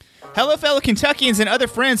Hello, fellow Kentuckians and other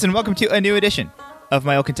friends, and welcome to a new edition of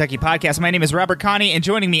my Old Kentucky podcast. My name is Robert Connie, and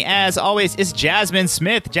joining me, as always, is Jasmine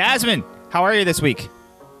Smith. Jasmine, how are you this week?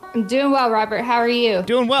 I'm doing well, Robert. How are you?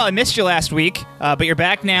 Doing well. I missed you last week, but you're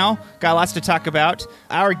back now. Got lots to talk about.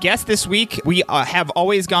 Our guest this week, we have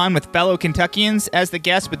always gone with fellow Kentuckians as the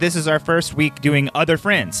guest, but this is our first week doing other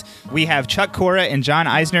friends. We have Chuck Cora and John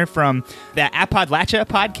Eisner from the Appalachia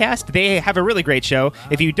podcast. They have a really great show.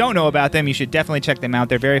 If you don't know about them, you should definitely check them out.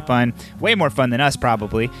 They're very fun. Way more fun than us,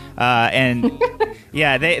 probably.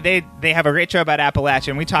 Yeah, they have a great show about Appalachia,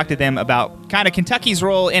 and we talked to them about kind of Kentucky's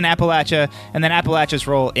role in Appalachia and then Appalachia's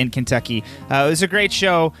role in Kentucky. It was a great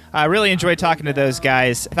show. I really enjoyed talking to those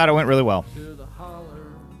guys. I thought it went really well.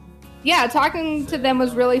 Yeah, talking to them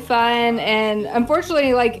was really fun, and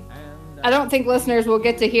unfortunately, I don't think listeners will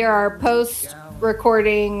get to hear our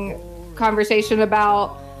post-recording conversation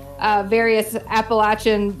about various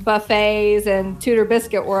Appalachian buffets and Tudor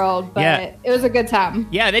Biscuit World, but It was a good time.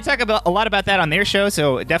 Yeah, they talk a lot about that on their show,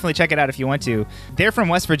 so definitely check it out if you want to. They're from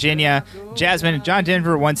West Virginia. John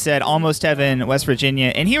Denver once said, almost heaven, West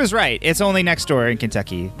Virginia, and he was right. It's only next door in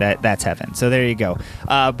Kentucky that's heaven, so there you go.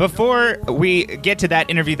 Before we get to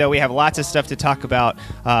that interview, though, we have lots of stuff to talk about.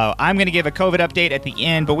 I'm going to give a COVID update at the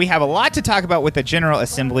end, but we have a lot to talk about with the General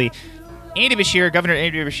Assembly. Governor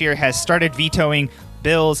Andy Beshear has started vetoing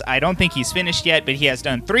bills. I don't think he's finished yet, but he has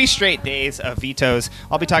done 3 straight days of vetoes.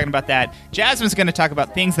 I'll be talking about that. Jasmine's going to talk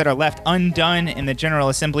about things that are left undone in the General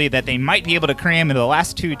Assembly that they might be able to cram into the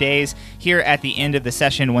last 2 days here at the end of the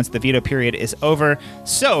session once the veto period is over.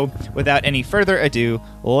 So, without any further ado,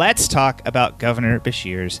 let's talk about Governor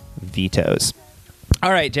Beshear's vetoes.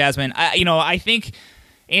 All right, Jasmine, I think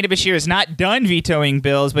Andy Beshear is not done vetoing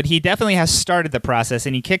bills, but he definitely has started the process,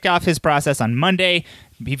 and he kicked off his process on Monday.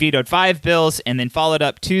 He vetoed 5 bills and then followed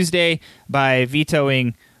up Tuesday by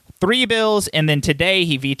vetoing 3 bills, and then today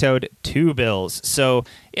he vetoed 2 bills. So,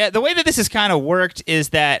 yeah, the way that this has kind of worked is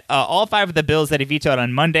that all 5 of the bills that he vetoed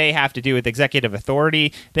on Monday have to do with executive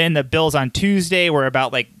authority. Then the bills on Tuesday were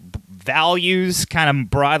about, values, kind of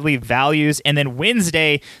broadly values, and then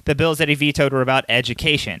Wednesday, the bills that he vetoed were about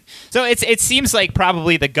education. So it seems like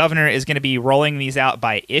probably the governor is going to be rolling these out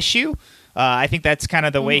by issue. I think that's kind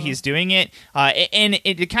of the way he's doing it. And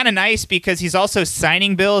it's kind of nice because he's also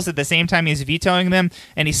signing bills at the same time he's vetoing them,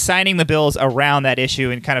 and he's signing the bills around that issue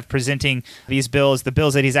and kind of presenting these bills, the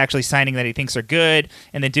bills that he's actually signing that he thinks are good,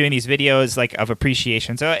 and then doing these videos of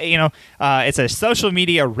appreciation. So, it's a social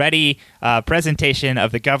media ready presentation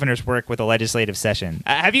of the governor's work with the legislative session.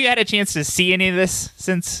 Have you had a chance to see any of this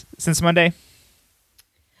since Monday?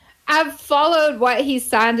 I've followed what he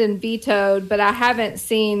signed and vetoed, but I haven't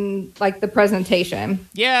seen the presentation.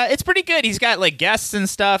 Yeah, it's pretty good. He's got guests and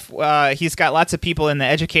stuff. He's got lots of people in the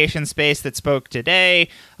education space that spoke today.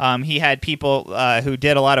 He had people who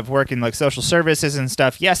did a lot of work in social services and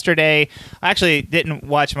stuff yesterday. I actually didn't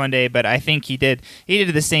watch Monday, but I think he did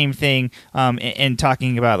the same thing in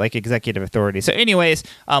talking about executive authority. So anyways,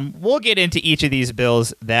 we'll get into each of these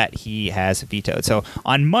bills that he has vetoed. So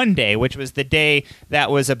on Monday, which was the day that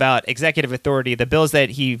was about executive authority, the bills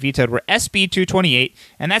that he vetoed were SB 228,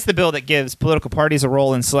 and that's the bill that gives political parties a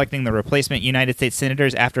role in selecting the replacement United States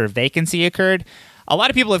senators after a vacancy occurred. A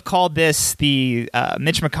lot of people have called this the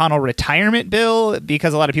Mitch McConnell retirement bill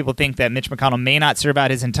because a lot of people think that Mitch McConnell may not serve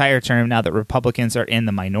out his entire term now that Republicans are in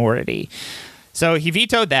the minority. So he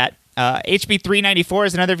vetoed that. HB 394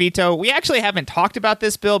 is another veto. We actually haven't talked about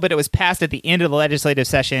this bill, but it was passed at the end of the legislative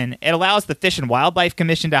session. It allows the Fish and Wildlife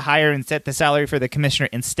Commission to hire and set the salary for the commissioner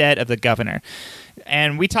instead of the governor.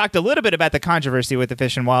 And we talked a little bit about the controversy with the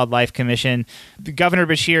Fish and Wildlife Commission. Governor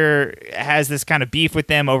Beshear has this kind of beef with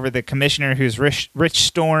them over the commissioner who's Rich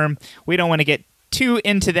Storm. We don't want to get too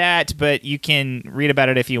into that, but you can read about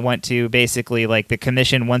it if you want to. Basically, the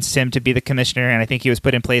commission wants him to be the commissioner, and I think he was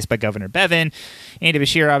put in place by Governor Bevin. Andy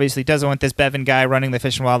Beshear obviously doesn't want this Bevin guy running the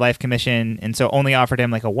Fish and Wildlife Commission, and so only offered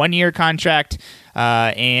him a 1-year contract,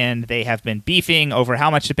 and they have been beefing over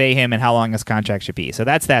how much to pay him and how long his contract should be. So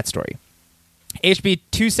that's that story. HB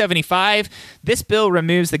 275, this bill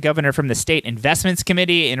removes the governor from the State Investments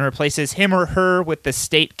Committee and replaces him or her with the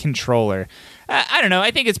state controller. I don't know.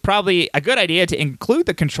 I think it's probably a good idea to include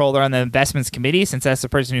the controller on the Investments Committee since that's the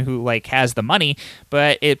person who has the money,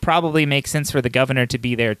 but it probably makes sense for the governor to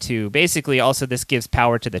be there too. Basically, also this gives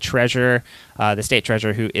power to the treasurer, the state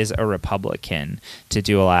treasurer, who is a Republican, to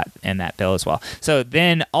do a lot in that bill as well. So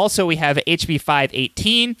then also we have HB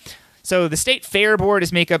 518. So the state fair board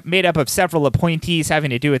is made up of several appointees having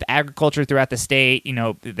to do with agriculture throughout the state. You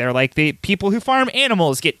know, they're like the people who farm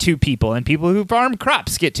animals get 2 people, and people who farm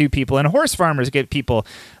crops get 2 people, and horse farmers get people.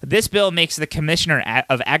 This bill makes the commissioner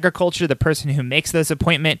of agriculture the person who makes those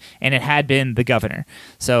appointments, and it had been the governor.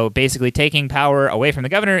 So basically taking power away from the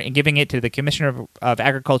governor and giving it to the commissioner of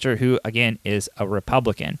agriculture, who, again, is a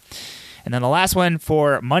Republican. And then the last one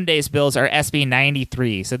for Monday's bills are SB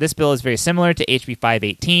 93. So this bill is very similar to HB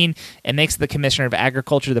 518. It makes the Commissioner of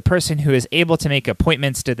Agriculture the person who is able to make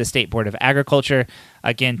appointments to the State Board of Agriculture,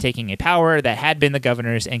 again, taking a power that had been the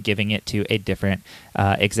governor's and giving it to a different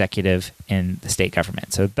executive in the state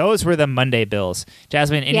government. So those were the Monday bills.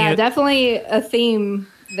 Jasmine, definitely a theme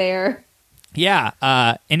there. Yeah,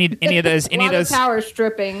 any of those, any of those power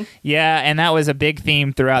stripping. Yeah, and that was a big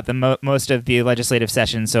theme throughout the most of the legislative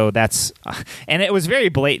session. So that's, and it was very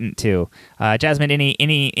blatant too. Jasmine,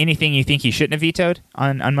 anything you think he shouldn't have vetoed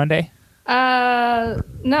on Monday?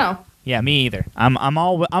 No. Yeah, me either. I'm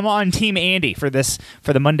on Team Andy for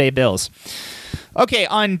the Monday bills. Okay,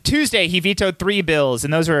 on Tuesday, he vetoed 3 bills,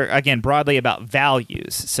 and those were, again, broadly about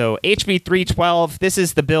values. So HB 312, this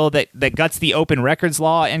is the bill that guts the open records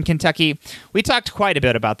law in Kentucky. We talked quite a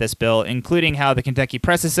bit about this bill, including how the Kentucky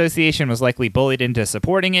Press Association was likely bullied into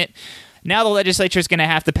supporting it. Now the legislature is going to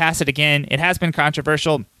have to pass it again. It has been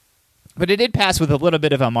controversial, but it did pass with a little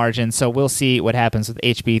bit of a margin, so we'll see what happens with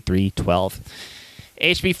HB 312.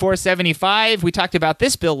 HB 475, we talked about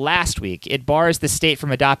this bill last week. It bars the state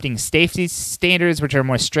from adopting safety standards, which are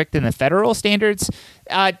more strict than the federal standards.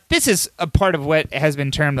 This is a part of what has been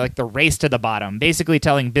termed like the race to the bottom, basically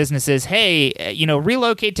telling businesses, hey,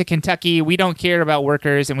 relocate to Kentucky. We don't care about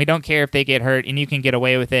workers, and we don't care if they get hurt, and you can get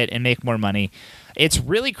away with it and make more money. It's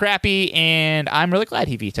really crappy, and I'm really glad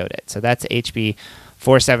he vetoed it. So that's HB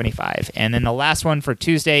 475. And then the last one for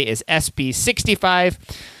Tuesday is SB 65.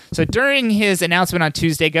 So during his announcement on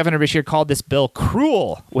Tuesday, Governor Beshear called this bill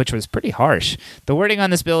cruel, which was pretty harsh. The wording on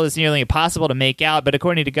this bill is nearly impossible to make out, but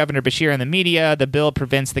according to Governor Beshear and the media, the bill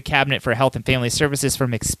prevents the Cabinet for Health and Family Services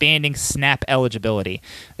from expanding SNAP eligibility.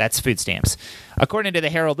 That's food stamps. According to the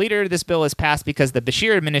Herald Leader, this bill is passed because the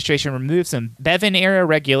Beshear administration removed some Bevin-era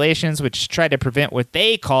regulations which try to prevent what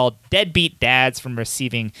they call deadbeat dads from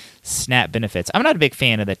receiving SNAP benefits. I'm not a big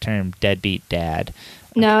fan of the term deadbeat dad.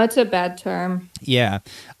 No, it's a bad term. Yeah.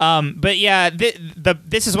 But yeah,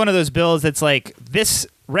 this is one of those bills that's like, this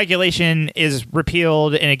regulation is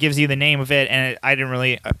repealed and it gives you the name of it, and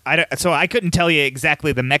so I couldn't tell you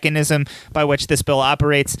exactly the mechanism by which this bill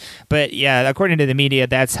operates, but yeah, according to the media,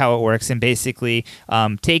 that's how it works, and basically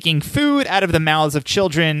taking food out of the mouths of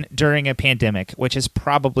children during a pandemic, which is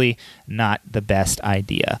probably not the best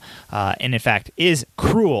idea, and in fact is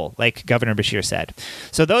cruel, like Governor Beshear said.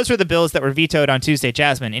 So those were the bills that were vetoed on Tuesday.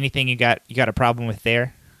 Jasmine, anything you got a problem with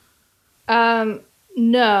there?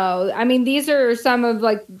 No, I mean, these are some of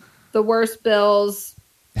like the worst bills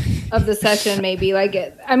of the session, maybe.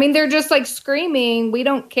 They're just like screaming, we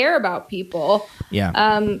don't care about people.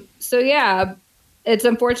 Yeah. So yeah, it's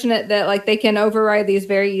unfortunate that like they can override these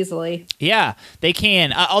very easily. Yeah, they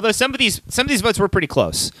can. Although some of these votes were pretty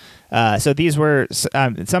close. So these were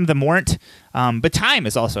some of them weren't. But time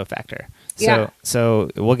is also a factor. So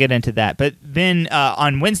we'll get into that. But then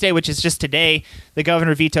on Wednesday, which is just today, the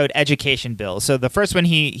governor vetoed education bills. So the first one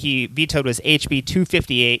he vetoed was HB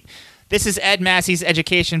 258. This is Ed Massey's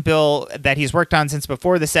education bill that he's worked on since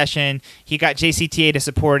before the session. He got JCTA to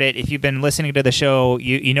support it. If you've been listening to the show,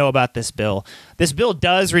 you know about this bill. This bill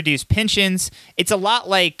does reduce pensions. It's a lot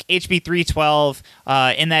like HB 312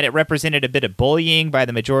 in that it represented a bit of bullying by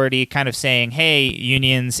the majority, kind of saying, hey,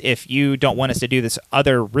 unions, if you don't want us to do this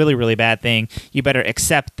other really, really bad thing, you better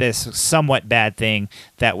accept this somewhat bad thing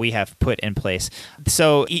that we have put in place.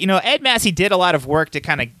 So, Ed Massey did a lot of work to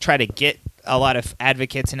kind of try to get a lot of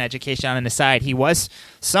advocates in education on the side. He was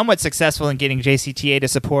somewhat successful in getting JCTA to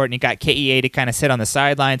support, and he got KEA to kind of sit on the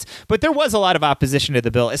sidelines. But there was a lot of opposition to the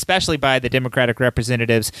bill, especially by the Democratic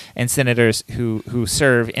representatives and senators who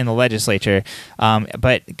serve in the legislature.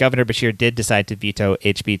 But Governor Beshear did decide to veto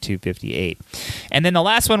HB 258. And then the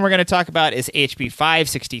last one we're going to talk about is HB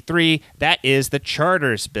 563. That is the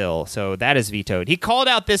charters bill. So that is vetoed. He called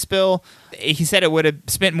out this bill. He said it would have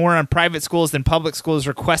spent more on private schools than public schools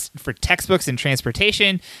requested for textbooks and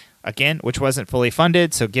transportation, again, which wasn't fully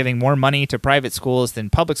funded, so giving more money to private schools than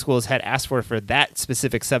public schools had asked for that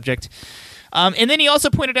specific subject. And then he also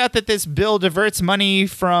pointed out that this bill diverts money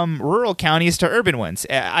from rural counties to urban ones.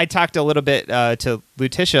 I talked a little bit to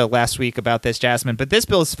Lutisha last week about this, Jasmine, but this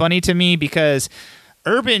bill is funny to me because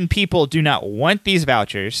urban people do not want these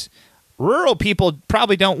vouchers. rural people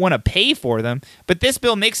probably don't want to pay for them, but this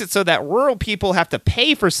bill makes it so that rural people have to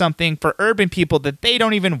pay for something for urban people that they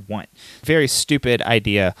don't even want. Very stupid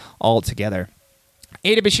idea altogether.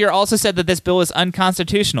 Ada Bashir also said that this bill is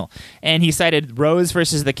unconstitutional, and he cited Rose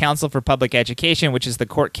versus the Council for Public Education, which is the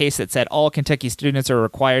court case that said all Kentucky students are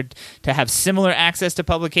required to have similar access to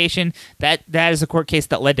publication. That is a court case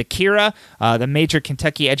that led to KIRA, the major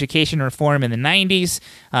Kentucky education reform in the 90s.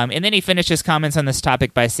 And then he finished his comments on this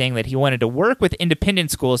topic by saying that he wanted to work with independent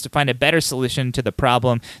schools to find a better solution to the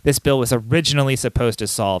problem this bill was originally supposed to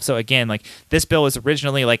solve. So again, like, this bill was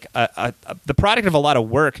originally like the product of a lot of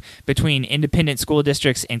work between independent school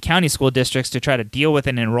districts and county school districts to try to deal with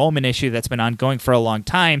an enrollment issue that's been ongoing for a long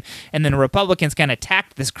time. And then Republicans kind of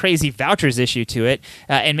tacked this crazy vouchers issue to it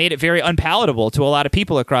and made it very unpalatable to a lot of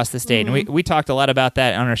people across the state. And we talked a lot about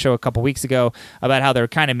that on our show a couple weeks ago, about how they're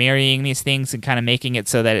kind of marrying these things and kind of making it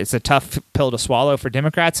so that it's a tough pill to swallow for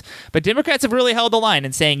Democrats. But Democrats have really held the line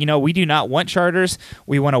and saying, we do not want charters.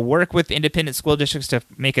 We want to work with independent school districts to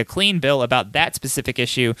make a clean bill about that specific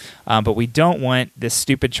issue, but we don't want this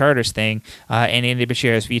stupid charters thing, and Andy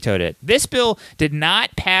Bashir has vetoed it. This bill did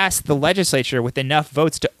not pass the legislature with enough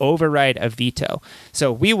votes to override a veto.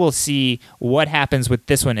 So we will see what happens with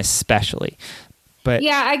this one especially. But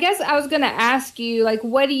yeah, I guess I was going to ask you, like,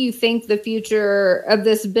 what do you think the future of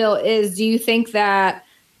this bill is? Do you think that,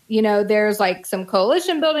 there's like some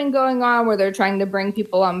coalition building going on where they're trying to bring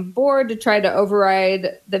people on board to try to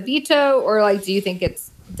override the veto? Or like, do you think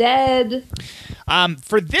it's dead?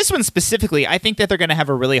 For this one specifically, I think that they're going to have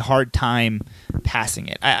a really hard time passing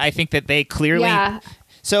it. I think that they clearly... Yeah.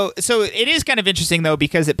 So it is kind of interesting, though,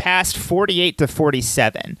 because it passed 48 to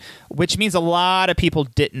 47, which means a lot of people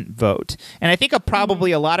didn't vote. And I think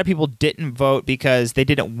probably a lot of people didn't vote because they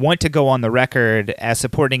didn't want to go on the record as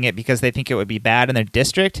supporting it because they think it would be bad in their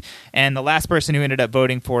district. And the last person who ended up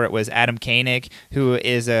voting for it was Adam Koenig, who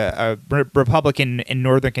is a Republican in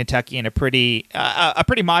northern Kentucky in a pretty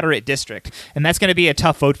moderate district. And that's going to be a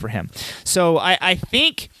tough vote for him. So I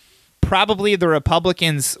think... probably the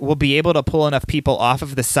Republicans will be able to pull enough people off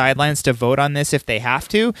of the sidelines to vote on this if they have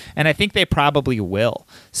to, and I think they probably will.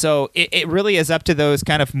 So it really is up to those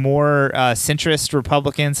kind of more centrist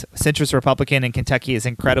Republicans. Centrist Republican in Kentucky is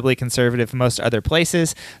incredibly conservative in most other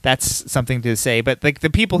places. That's something to say. But the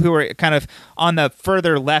people who are kind of on the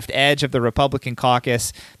further left edge of the Republican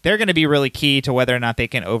caucus, they're going to be really key to whether or not they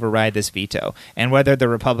can override this veto and whether the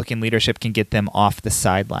Republican leadership can get them off the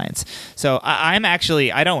sidelines. So I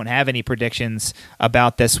don't have any predictions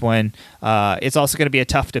about this one. It's also going to be a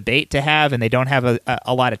tough debate to have, and they don't have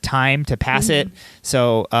a lot of time to pass it.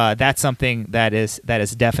 So that's something that is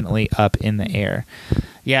definitely up in the air.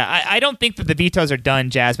 Yeah, I don't think that the vetoes are done,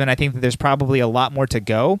 Jasmine. I think that there's probably a lot more to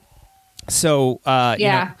go. So,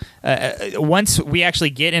 once we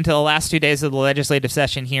actually get into the last 2 days of the legislative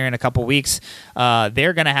session here in a couple weeks,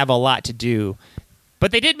 they're going to have a lot to do.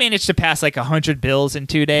 But they did manage to pass like 100 bills in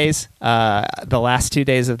 2 days, the last 2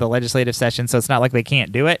 days of the legislative session. So it's not like they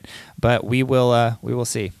can't do it, but we will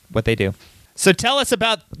see what they do. So tell us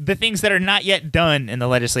about the things that are not yet done in the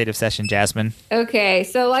legislative session, Jasmine. Okay,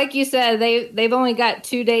 so like you said, they've only got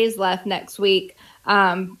 2 days left next week,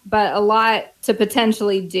 but a lot to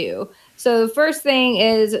potentially do. So the first thing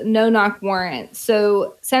is no-knock warrants.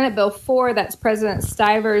 So Senate Bill 4, that's President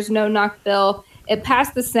Stiver's no-knock bill. It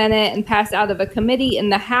passed the Senate and passed out of a committee in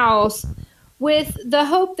the House with the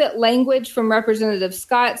hope that language from Representative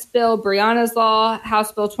Scott's bill, Breonna's Law,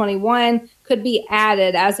 House Bill 21, could be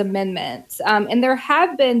added as amendments. And there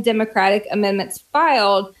have been Democratic amendments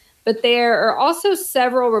filed, but there are also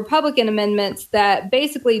several Republican amendments that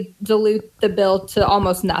basically dilute the bill to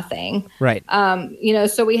almost nothing. Right.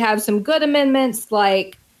 So we have some good amendments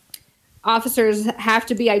like officers have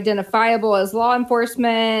to be identifiable as law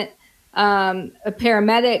enforcement, a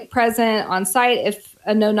paramedic present on site if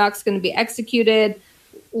a no-knock is going to be executed,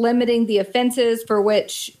 limiting the offenses for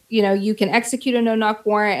which, you can execute a no-knock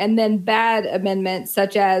warrant, and then bad amendments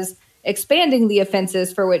such as expanding the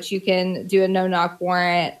offenses for which you can do a no-knock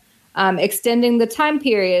warrant, extending the time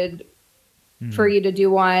period for you to do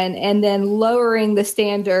one, and then lowering the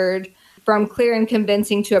standard from clear and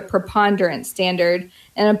convincing to a preponderance standard.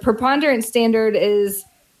 And a preponderance standard is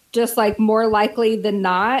just like more likely than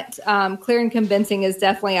not. Clear and convincing is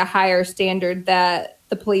definitely a higher standard that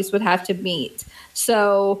the police would have to meet.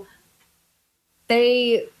 So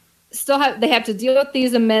they have to deal with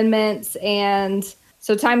these amendments, and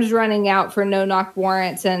so time's running out for no-knock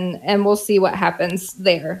warrants, and we'll see what happens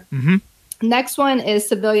there. Mm-hmm. Next one is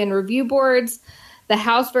civilian review boards. The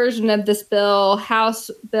House version of this bill,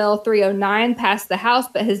 House Bill 309, passed the House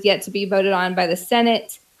but has yet to be voted on by the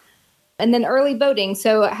Senate. And then early voting.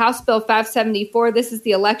 So House Bill 574, this is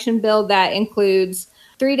the election bill that includes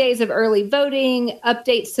 3 days of early voting,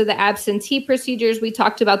 updates to the absentee procedures. We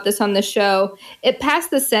talked about this on the show. It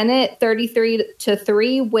passed the Senate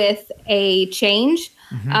 33-3 with a change.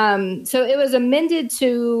 So it was amended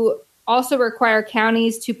to also require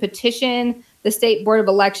counties to petition the State Board of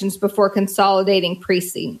Elections before consolidating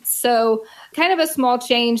precincts. So kind of a small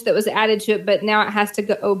change that was added to it, but now it has to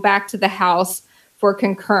go back to the House for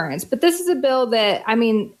concurrence. But this is a bill that,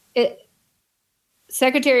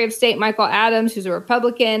 Secretary of State Michael Adams, who's a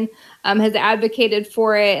Republican, has advocated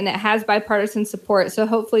for it, and it has bipartisan support. So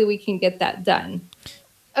hopefully we can get that done.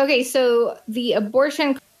 Okay, so the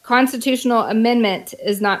abortion constitutional amendment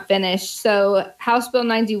is not finished. So House Bill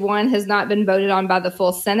 91 has not been voted on by the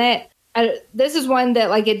full Senate. This is one that,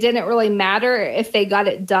 it didn't really matter if they got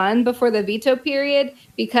it done before the veto period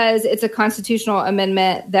because it's a constitutional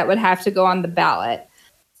amendment that would have to go on the ballot.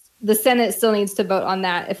 The Senate still needs to vote on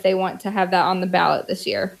that if they want to have that on the ballot this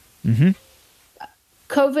year.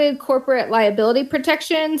 COVID corporate liability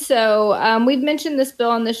protection. So we've mentioned this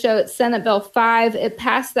bill on the show. It's Senate Bill 5. It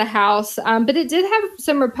passed the House, but it did have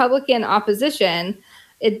some Republican opposition.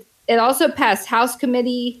 It also passed House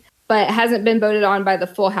committee, but hasn't been voted on by the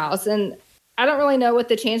full House. And I don't really know what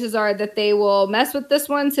the chances are that they will mess with this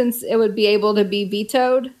one since it would be able to be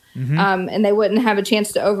vetoed and they wouldn't have a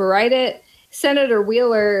chance to override it. Senator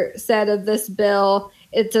Wheeler said of this bill,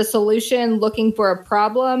 it's a solution looking for a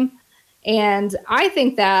problem. And I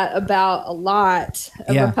think that about a lot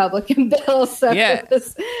of Republican bills. So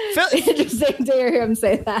it's interesting to hear him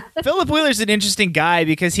say that. Philip Wheeler's an interesting guy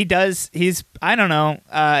because he at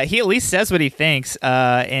least says what he thinks.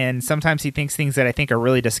 And sometimes he thinks things that I think are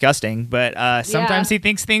really disgusting. But sometimes he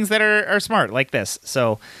thinks things that are smart like this.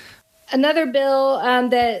 So another bill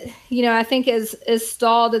that, I think is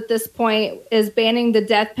stalled at this point is banning the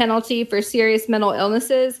death penalty for serious mental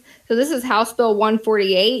illnesses. So this is House Bill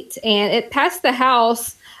 148, and it passed the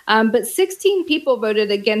House, but 16 people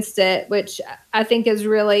voted against it, which I think is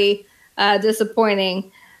really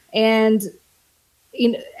disappointing. And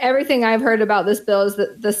everything I've heard about this bill is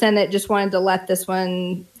that the Senate just wanted to let this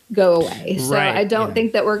one go away. So I don't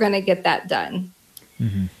think that we're going to get that done.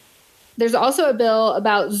 There's also a bill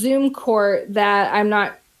about Zoom court that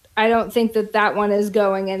I don't think that one is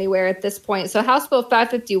going anywhere at this point. So House Bill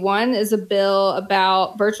 551 is a bill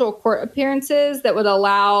about virtual court appearances that would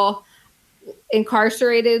allow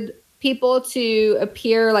incarcerated people to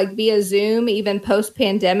appear via Zoom, even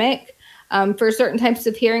post-pandemic, for certain types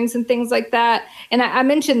of hearings and things like that. And I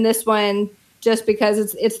mentioned this one just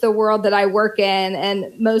because it's the world that I work in,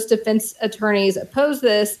 and most defense attorneys oppose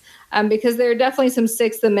this because there are definitely some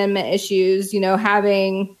Sixth Amendment issues,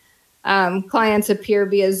 having clients appear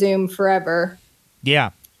via Zoom forever.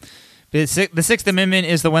 Yeah. The Sixth Amendment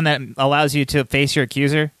is the one that allows you to face your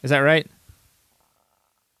accuser. Is that right?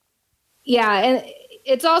 Yeah. And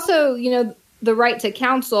it's also, the right to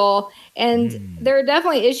counsel. And there are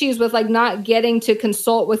definitely issues with not getting to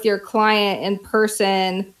consult with your client in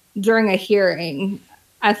person during a hearing,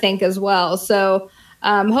 I think, as well. So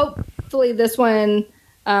hopefully this one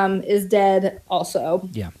is dead also.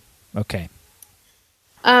 Yeah. Okay.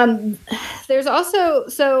 There's also,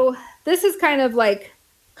 so this is kind of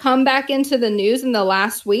come back into the news in the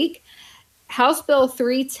last week. House Bill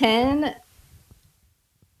 310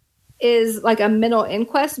 is a mental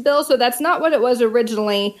inquest bill. So that's not what it was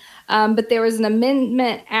originally. But there was an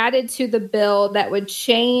amendment added to the bill that would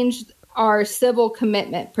change our civil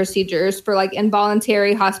commitment procedures for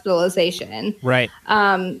involuntary hospitalization. Right.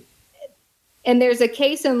 And there's a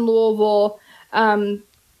case in Louisville that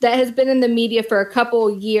has been in the media for a couple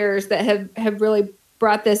years that have really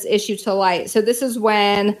brought this issue to light. So this is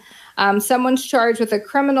when someone's charged with a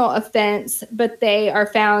criminal offense, but they are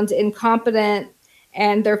found incompetent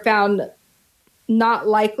and they're found not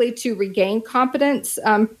likely to regain competence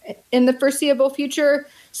in the foreseeable future.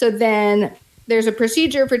 So then there's a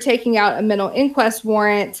procedure for taking out a mental inquest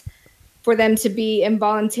warrant for them to be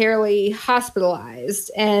involuntarily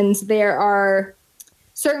hospitalized. And there are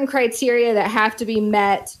certain criteria that have to be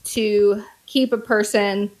met to keep a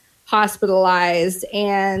person hospitalized.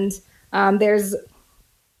 And there's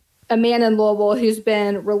a man in Louisville who's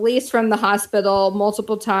been released from the hospital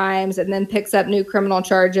multiple times and then picks up new criminal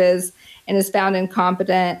charges and is found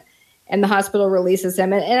incompetent, and the hospital releases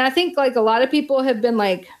him. And I think a lot of people have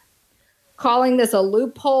been calling this a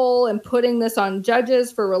loophole and putting this on judges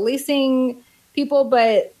for releasing people.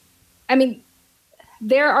 But I mean,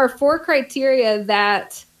 there are 4 criteria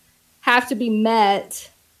that have to be met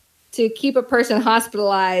to keep a person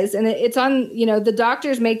hospitalized. And it's on, the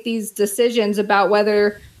doctors make these decisions about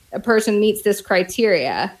whether a person meets this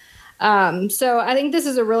criteria. So I think this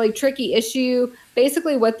is a really tricky issue.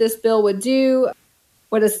 Basically, what this bill would do,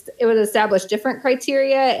 it would establish different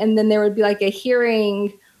criteria, and then there would be like a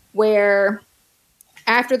hearing where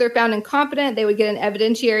after they're found incompetent, they would get an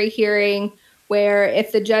evidentiary hearing where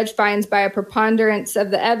if the judge finds by a preponderance of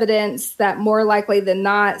the evidence that more likely than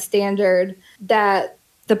not standard that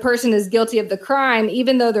the person is guilty of the crime,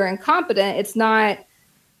 even though they're incompetent, it's not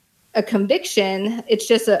a conviction. It's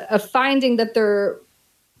just a finding that they're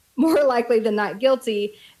more likely than not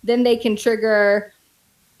guilty. Then they can trigger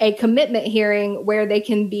a commitment hearing where they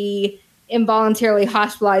can be involuntarily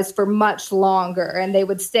hospitalized for much longer, and they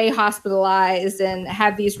would stay hospitalized and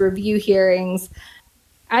have these review hearings.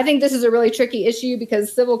 I think this is a really tricky issue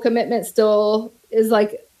because civil commitment still is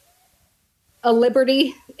like a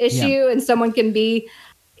liberty issue, and someone can be,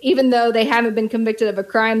 even though they haven't been convicted of a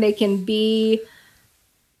crime, they can be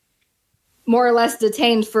more or less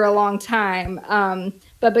detained for a long time.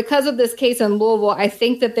 But because of this case in Louisville, I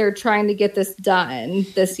think that they're trying to get this done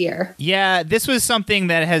this year. Yeah, this was something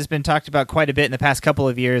that has been talked about quite a bit in the past couple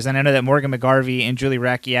of years. And I know that Morgan McGarvey and Julie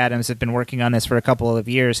Racky Adams have been working on this for a couple of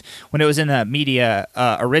years when it was in the media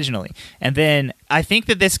originally. And then I think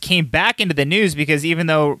that this came back into the news because even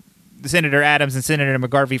though Senator Adams and Senator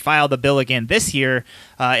McGarvey filed the bill again this year,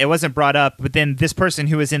 it wasn't brought up. But then this person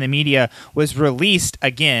who was in the media was released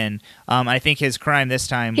again. I think his crime this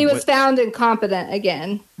time... He was found incompetent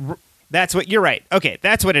again. That's what you're right. Okay,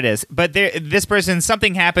 that's what it is. But this person,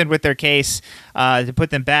 something happened with their case to put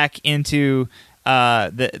them back into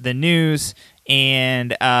the news.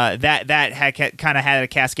 And that had kind of had a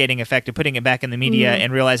cascading effect of putting it back in the media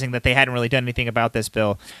and realizing that they hadn't really done anything about this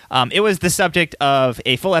bill. It was the subject of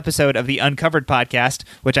a full episode of the Uncovered podcast,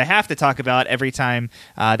 which I have to talk about every time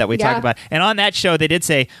that we talk about. And on that show, they did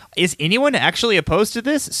say, is anyone actually opposed to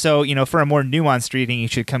this? So, for a more nuanced reading, you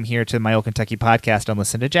should come here to my Old Kentucky podcast and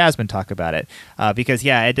listen to Jasmine talk about it. Because,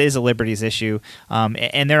 it is a liberties issue.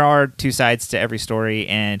 And there are two sides to every story.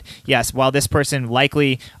 And yes, while this person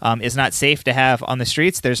likely is not safe to have on the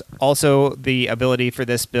streets, there's also the ability for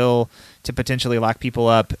this bill to potentially lock people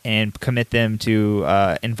up and commit them to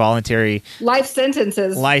involuntary life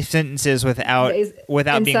sentences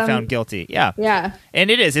without being found guilty. Yeah.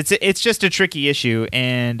 And it's just a tricky issue.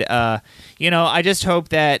 And I just hope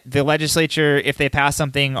that the legislature, if they pass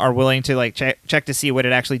something, are willing to check to see what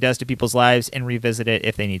it actually does to people's lives and revisit it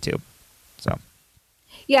if they need to. So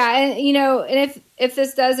and and if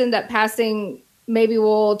this does end up passing, maybe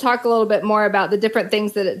we'll talk a little bit more about the different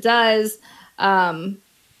things that it does. I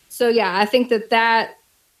think that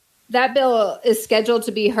bill is scheduled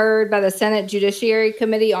to be heard by the Senate Judiciary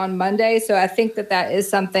Committee on Monday. So I think that is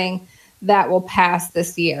something that will pass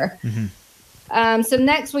this year. Mm-hmm. So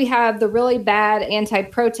next we have the really bad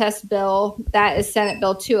anti-protest bill. That is Senate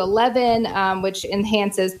Bill 211, which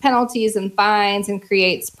enhances penalties and fines and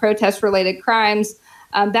creates protest-related crimes.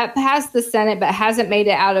 That passed the Senate, but hasn't made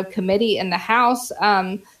it out of committee in the House.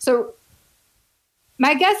 So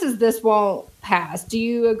my guess is this won't pass. Do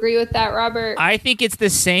you agree with that, Robert? I think it's the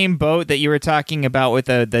same boat that you were talking about with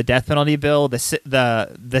the death penalty bill.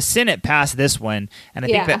 The Senate passed this one, and I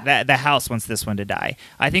think that the House wants this one to die.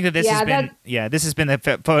 I think that this has been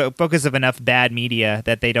the focus of enough bad media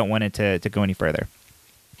that they don't want it to go any further.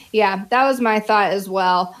 Yeah, that was my thought as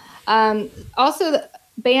well. Also,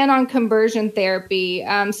 ban on conversion therapy.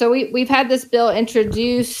 So we've had this bill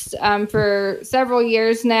introduced for several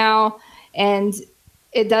years now, and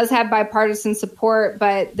it does have bipartisan support,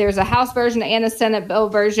 but there's a House version and a Senate bill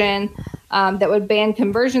version that would ban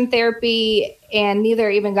conversion therapy, and neither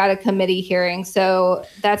even got a committee hearing. So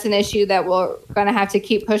that's an issue that we're going to have to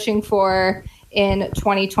keep pushing for in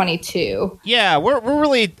 2022. Yeah, we're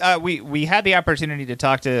really we had the opportunity to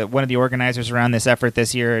talk to one of the organizers around this effort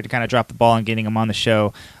this year to kind of drop the ball on getting them on the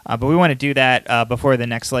show, but we want to do that before the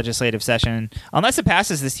next legislative session, unless it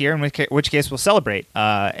passes this year, in which case we'll celebrate.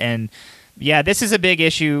 Yeah, this is a big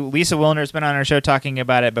issue. Lisa Wilner's been on our show talking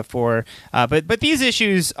about it before. But these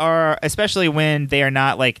issues are, especially when they are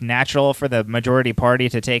not natural for the majority party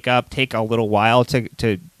to take a little while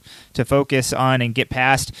to focus on and get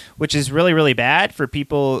past, which is really, really bad for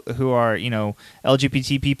people who are,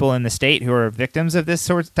 LGBT people in the state who are victims of this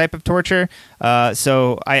type of torture.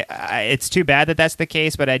 So it's too bad that that's the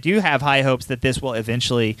case, but I do have high hopes that this will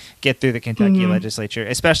eventually get through the Kentucky legislature,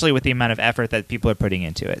 especially with the amount of effort that people are putting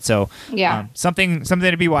into it. So something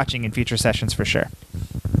to be watching in future sessions for sure.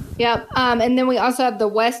 Yep. And then we also have the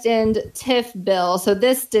West End TIF bill. So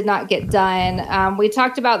this did not get done. We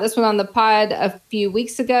talked about this one on the pod a few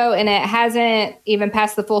weeks ago, and it hasn't even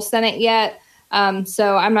passed the full Senate yet.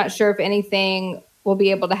 So I'm not sure if anything will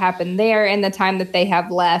be able to happen there in the time that they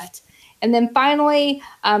have left. And then finally,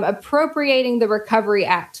 appropriating the Recovery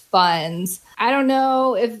Act funds. I don't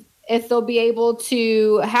know if they'll be able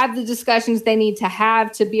to have the discussions they need to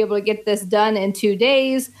have to be able to get this done in 2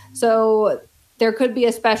 days. So there could be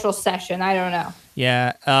a special session. I don't know.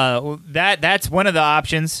 Yeah, that's one of the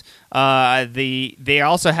options. They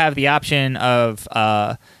also have the option of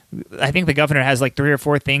I think the governor has like 3 or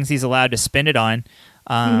 4 things he's allowed to spend it on,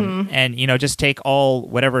 and just take all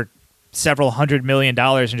whatever several $100 million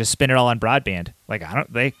and just spend it all on broadband. Like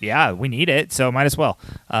we need it, so might as well.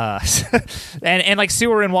 And like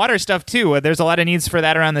sewer and water stuff too. There's a lot of needs for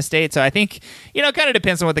that around the state. So I think kind of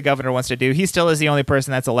depends on what the governor wants to do. He still is the only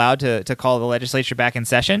person that's allowed to call the legislature back in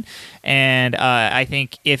session. And I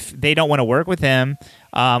think if they don't want to work with him,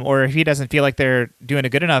 or if he doesn't feel like they're doing a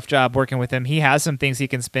good enough job working with him, he has some things he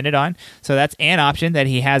can spend it on. So that's an option that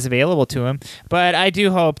he has available to him. But I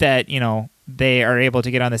do hope that they are able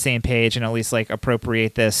to get on the same page and at least like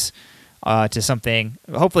appropriate this to something,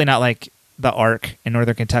 hopefully not like the Ark in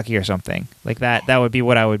Northern Kentucky or something like that. That would be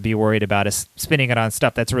what I would be worried about, is spending it on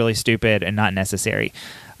stuff that's really stupid and not necessary.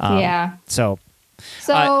 So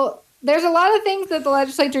there's a lot of things that the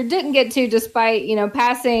legislature didn't get to, despite,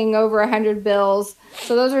 passing over 100 bills.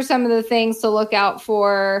 So those are some of the things to look out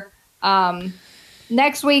for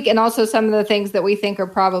next week, and also some of the things that we think are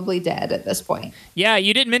probably dead at this point. Yeah,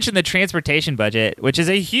 you didn't mention the transportation budget, which is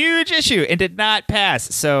a huge issue and did not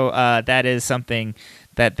pass. So that is something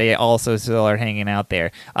that they also still are hanging out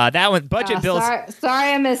there. That one, budget bills.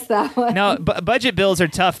 Sorry, I missed that one. No, budget bills are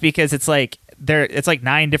tough because it's like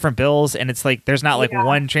 9 different bills, and it's like there's not like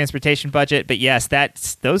one transportation budget. But yes,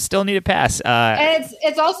 those still need to pass. And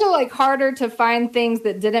it's also like harder to find things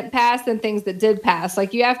that didn't pass than things that did pass.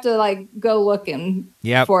 Like you have to like go looking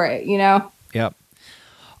for it, Yep.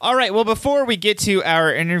 All right. Well, before we get to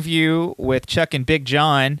our interview with Chuck and Big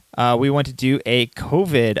John, we want to do a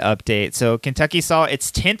COVID update. So Kentucky saw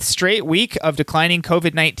its 10th straight week of declining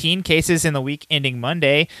COVID-19 cases in the week ending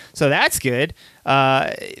Monday. So that's good.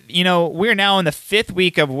 We're now in the 5th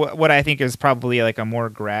week of what I think is probably like a more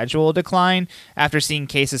gradual decline after seeing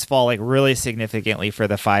cases fall like really significantly for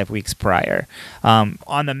the 5 weeks prior.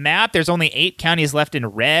 On the map, there's only 8 counties left in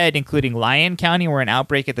red, including Lyon County, where an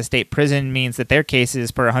outbreak at the state prison means that their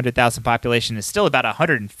cases per 100,000 population is still about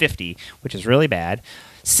 150, which is really bad.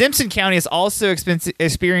 Simpson County is also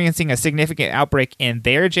experiencing a significant outbreak in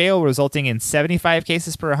their jail, resulting in 75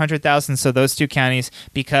 cases per 100,000. So those 2 counties,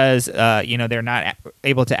 because they're not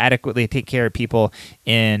able to adequately take care of people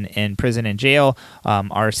in prison and jail,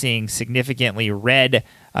 are seeing significantly red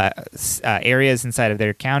areas inside of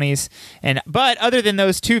their counties. But other than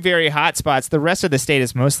those 2 very hot spots, the rest of the state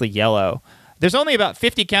is mostly yellow. There's only about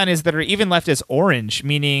 50 counties that are even left as orange,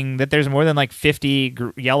 meaning that there's more than like 50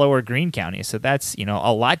 yellow or green counties. So that's,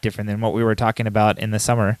 a lot different than what we were talking about in the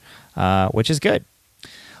summer, which is good.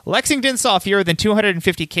 Lexington saw fewer than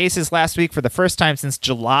 250 cases last week for the first time since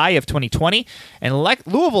July of 2020. And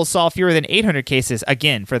Louisville saw fewer than 800 cases,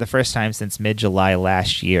 again, for the first time since mid-July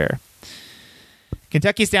last year.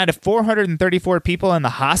 Kentucky's down to 434 people in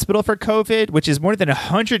the hospital for COVID, which is more than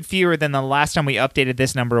 100 fewer than the last time we updated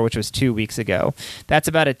this number, which was 2 weeks ago. That's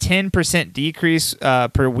about a 10% decrease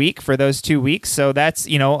per week for those 2 weeks. So that's,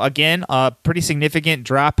 again, a pretty significant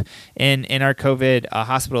drop in our COVID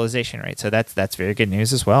hospitalization rate. So that's very good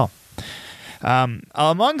news as well.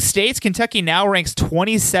 Among states, Kentucky now ranks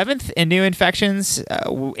 27th in new infections,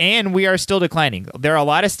 and we are still declining. There are a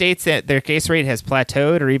lot of states that their case rate has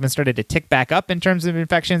plateaued or even started to tick back up in terms of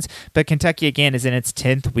infections, but Kentucky, again, is in its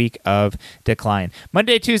 10th week of decline.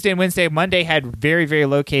 Monday, Tuesday, and Wednesday. Monday had very, very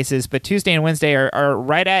low cases, but Tuesday and Wednesday are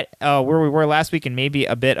right at where we were last week and maybe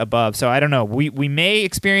a bit above. So I don't know. We may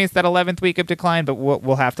experience that 11th week of decline, but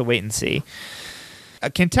we'll have to wait and see.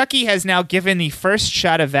 Kentucky has now given the first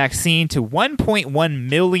shot of vaccine to 1.1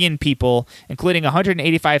 million people, including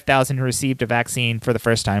 185,000 who received a vaccine for the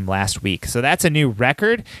first time last week. So that's a new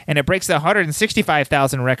record, and it breaks the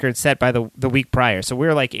 165,000 record set by the week prior. So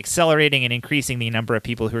we're like accelerating and increasing the number of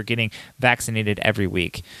people who are getting vaccinated every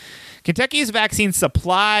week. Kentucky's vaccine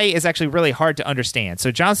supply is actually really hard to understand. So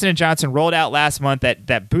Johnson & Johnson rolled out last month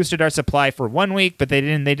that boosted our supply for 1 week, but they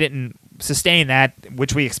didn't sustain that,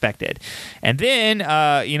 which we expected. And then,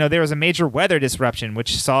 there was a major weather disruption,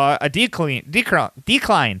 which saw a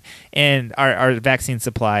decline in our vaccine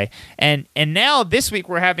supply. And now this week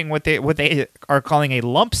we're having what they are calling a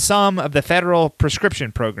lump sum of the federal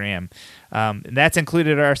prescription program. That's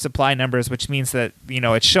included our supply numbers, which means that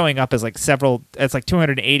it's showing up as it's like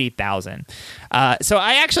 280,000. So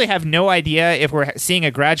I actually have no idea if we're seeing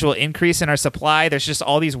a gradual increase in our supply. There's just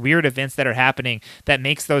all these weird events that are happening that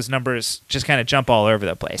makes those numbers just kind of jump all over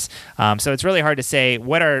the place. So it's really hard to say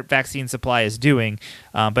what our vaccine supply is doing,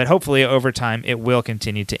 but hopefully over time it will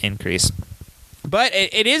continue to increase. But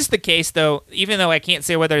it is the case, though, even though I can't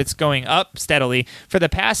say whether it's going up steadily, for the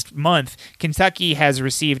past month, Kentucky has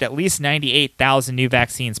received at least 98,000 new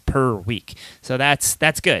vaccines per week. So that's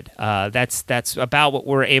good. That's about what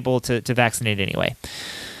we're able to vaccinate anyway.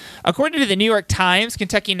 According to the New York Times,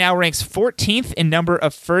 Kentucky now ranks 14th in number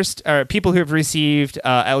of people who have received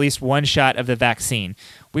at least one shot of the vaccine.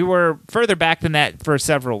 We were further back than that for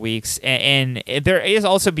several weeks, and there is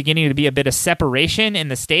also beginning to be a bit of separation in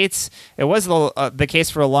the states. It was the case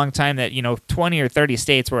for a long time that 20 or 30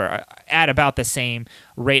 states were at about the same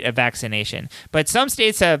rate of vaccination. But some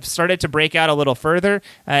states have started to break out a little further,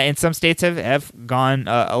 and some states have gone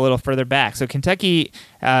a little further back. So Kentucky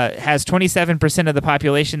has 27% of the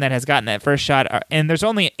population that has gotten that first shot, and there's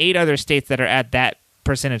only 8 other states that are at that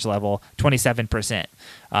percentage level, 27%.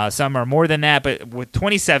 Some are more than that, but with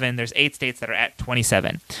 27, there's 8 states that are at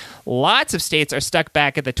 27. Lots of states are stuck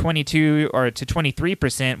back at the 22 or to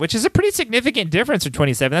 23%, which is a pretty significant difference from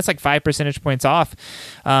 27. That's like 5 percentage points off.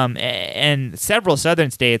 And several southern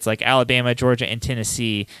states like Alabama, Georgia, and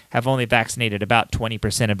Tennessee have only vaccinated about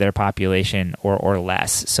 20% of their population or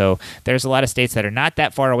less. So there's a lot of states that are not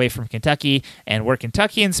that far away from Kentucky, and where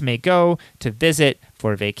Kentuckians may go to visit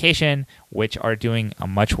for vacation, which are doing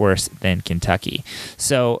much worse than Kentucky.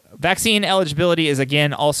 So vaccine eligibility is,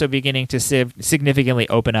 again, also beginning to significantly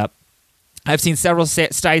open up. I've seen several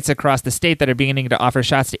sites across the state that are beginning to offer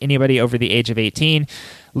shots to anybody over the age of 18.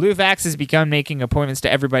 LouVax has begun making appointments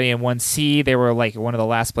to everybody in 1C. They were like one of the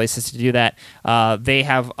last places to do that. They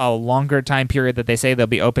have a longer time period that they say they'll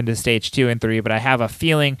be open to stage 2 and 3, but I have a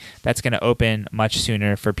feeling that's going to open much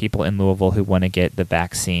sooner for people in Louisville who want to get the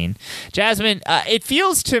vaccine. Jasmine, it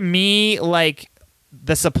feels to me like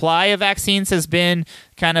the supply of vaccines has been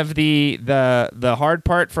kind of the hard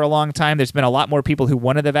part for a long time. There's been a lot more people who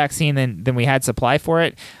wanted the vaccine than we had supply for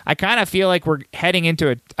it. I kind of feel like we're heading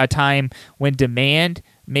into a time when demand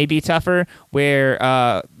may be tougher, where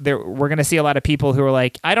we're going to see a lot of people who are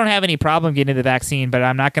like, I don't have any problem getting the vaccine, but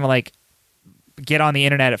I'm not going to get on the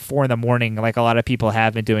internet at 4 a.m. like a lot of people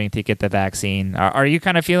have been doing to get the vaccine. Are you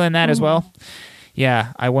kind of feeling that as well?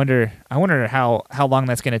 Yeah, I wonder how long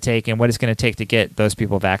that's going to take and what it's going to take to get those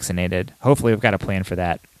people vaccinated. Hopefully we've got a plan for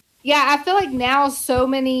that. Yeah, I feel like now so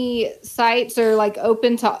many sites are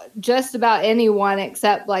open to just about anyone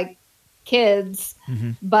except kids.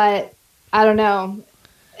 Mm-hmm. But I don't know.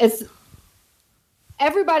 It's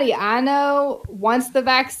everybody I know wants the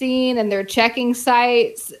vaccine and they're checking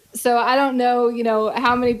sites. So I don't know,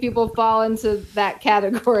 how many people fall into that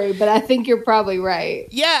category, but I think you're probably right.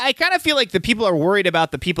 Yeah, I kind of feel like the people are worried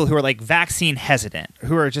about the people who are vaccine hesitant,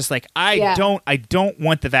 who are just I don't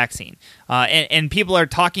want the vaccine. And people are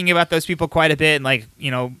talking about those people quite a bit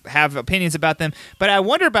and have opinions about them. But I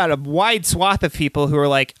wonder about a wide swath of people who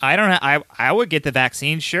are I don't know, I would get the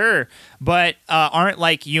vaccine, sure, but aren't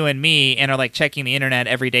like you and me and are checking the internet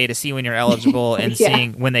every day to see when you're eligible and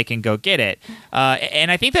seeing when they can go get it.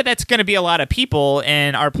 And I think that's going to be a lot of people,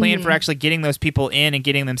 and our plan for actually getting those people in and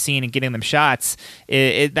getting them seen and getting them shots,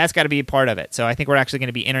 that's got to be a part of it. So I think we're actually going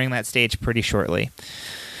to be entering that stage pretty shortly.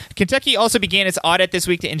 Kentucky also began its audit this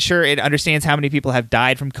week to ensure it understands how many people have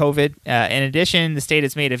died from COVID. In addition, the state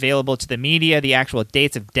has made available to the media the actual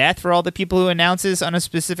dates of death for all the people who announces on a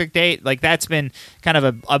specific date. That's been kind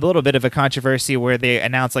of a little bit of a controversy where they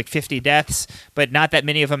announce 50 deaths, but not that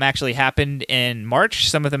many of them actually happened in March.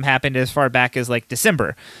 Some of them happened as far back as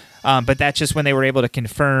December. But that's just when they were able to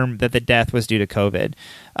confirm that the death was due to COVID.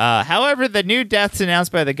 However, the new deaths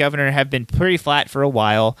announced by the governor have been pretty flat for a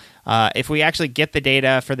while. If we actually get the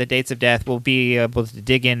data for the dates of death, we'll be able to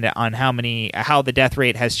dig into on how the death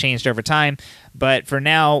rate has changed over time. But for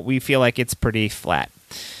now, we feel like it's pretty flat.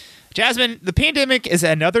 Jasmine, the pandemic is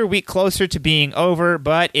another week closer to being over,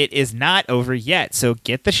 but it is not over yet. So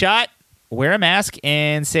get the shot, wear a mask,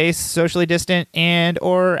 and stay socially distant and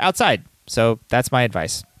or outside. So that's my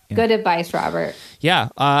advice. Good advice, Robert. Yeah.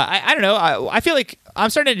 I don't know. I feel like I'm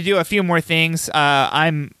starting to do a few more things.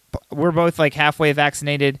 We're both halfway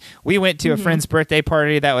vaccinated. We went to a friend's birthday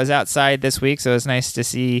party that was outside this week, so it was nice to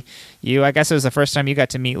see you. I guess it was the first time you got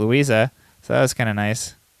to meet Louisa, so that was kind of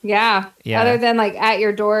nice. Yeah. Other than at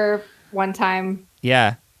your door one time.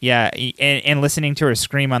 Yeah. And listening to her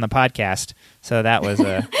scream on the podcast. So that was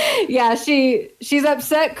a Yeah, she's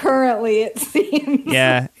upset currently, it seems.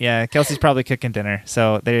 yeah. Kelsey's probably cooking dinner.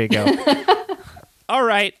 So there you go. All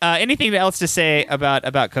right. Anything else to say about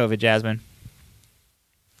COVID, Jasmine?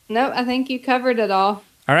 Nope, I think you covered it all.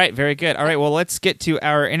 All right, very good. All right, well, let's get to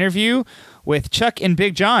our interview with Chuck and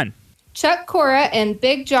Big John. Chuck Cora and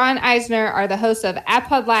Big John Eisner are the hosts of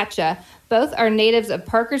Appalachia. Both are natives of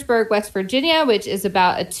Parkersburg, West Virginia, which is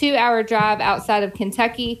about a 2-hour drive outside of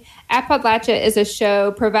Kentucky. Appalachia is a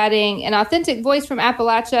show providing an authentic voice from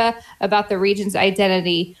Appalachia about the region's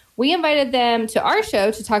identity. We invited them to our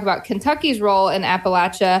show to talk about Kentucky's role in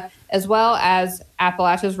Appalachia, as well as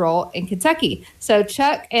Appalachia's role in Kentucky. So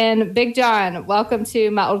Chuck and Big John, welcome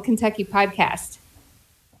to My Old Kentucky podcast.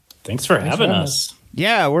 Thanks for having us.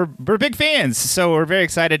 Yeah, we're big fans, so we're very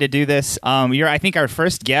excited to do this. You're, I think, our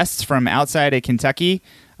first guests from outside of Kentucky,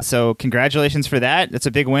 so congratulations for that. That's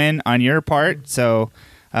a big win on your part. So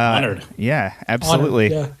honored. Yeah,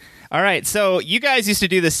 absolutely. Honored, yeah. All right, so you guys used to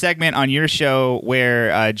do this segment on your show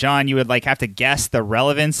where, John, you would have to guess the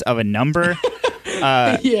relevance of a number.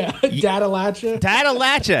 Yeah,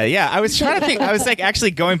 Datalachia. Yeah, I was trying to think. I was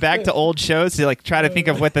actually going back to old shows to try to think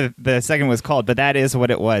of what the segment was called, but that is what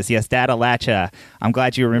it was. Yes, Datalachia. I'm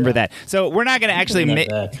glad you remember that. So we're not going to actually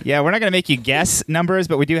we're not going to make you guess numbers,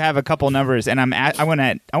 but we do have a couple numbers, and I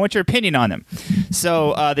want your opinion on them.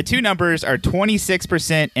 So the two numbers are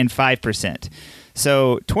 26% and 5%.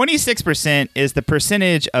 So 26% is the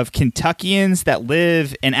percentage of Kentuckians that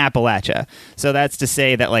live in Appalachia. So that's to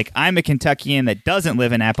say that I'm a Kentuckian that doesn't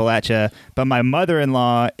live in Appalachia, but my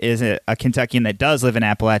mother-in-law is a Kentuckian that does live in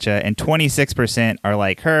Appalachia, and 26% are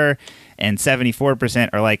like her, and 74%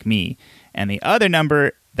 are like me. And the other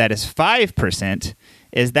number that is 5%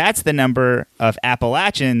 that's the number of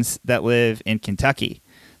Appalachians that live in Kentucky.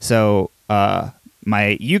 So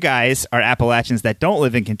you guys are Appalachians that don't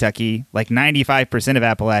live in Kentucky, 95% of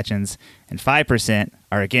Appalachians, and 5%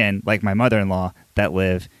 are, again, like my mother-in-law, that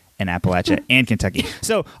live in Appalachia and Kentucky.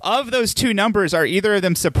 So of those two numbers, are either of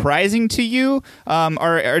them surprising to you,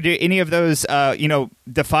 or do any of those,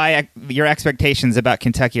 defy your expectations about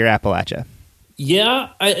Kentucky or Appalachia? Yeah,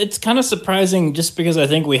 it's kind of surprising just because I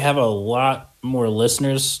think we have a lot more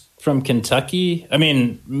listeners from Kentucky. I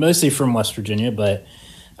mean, mostly from West Virginia, but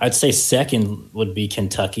I'd say second would be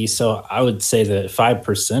Kentucky. So I would say that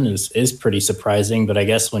 5% is pretty surprising. But I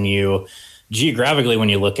guess when you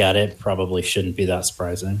look at it, probably shouldn't be that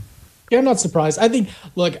surprising. Yeah, I'm not surprised. I think,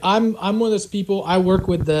 look, I'm one of those people. I work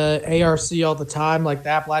with the ARC all the time, the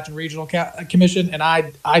Appalachian Regional Commission, and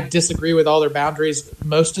I disagree with all their boundaries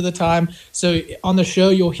most of the time. So on the show,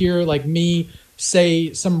 you'll hear me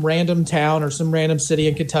say some random town or some random city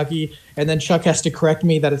in Kentucky, and then Chuck has to correct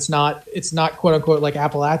me that it's not quote unquote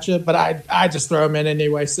Appalachia, but I just throw them in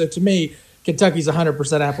anyway. So to me, Kentucky's 100%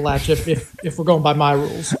 Appalachia if we're going by my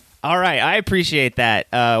rules. All right, I appreciate that.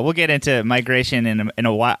 We'll get into migration in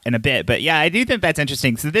a bit, but yeah, I do think that's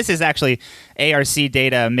interesting. So this is actually ARC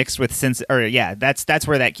data mixed with that's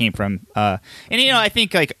where that came from. And I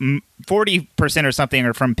think 40% or something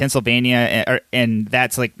are from Pennsylvania, and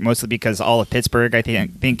that's mostly because all of Pittsburgh I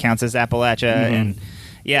think counts as Appalachia, and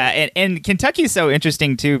and Kentucky is so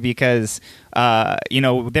interesting too because there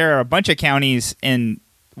are a bunch of counties in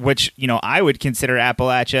which I would consider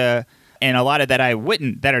Appalachia, and a lot of that I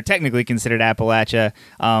wouldn't, that are technically considered Appalachia.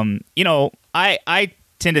 I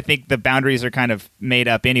tend to think the boundaries are kind of made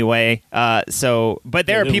up anyway. But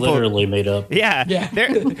there are people literally made up. Yeah.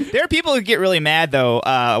 There are people who get really mad though.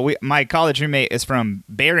 My college roommate is from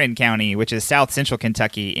Barron County, which is South Central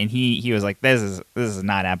Kentucky, and he was like, "This is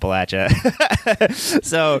not Appalachia."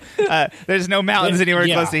 So there's no mountains anywhere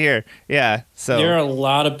close to here. Yeah. So there are a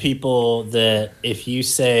lot of people that if you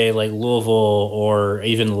say Louisville or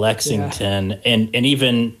even Lexington and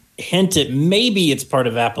even hint at maybe it's part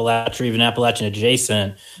of Appalachia or even Appalachian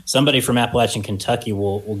adjacent, somebody from Appalachian Kentucky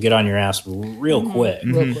will get on your ass real quick.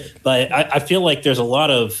 But I feel like there's a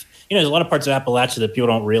lot of parts of Appalachia that people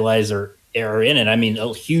don't realize are in it. I mean,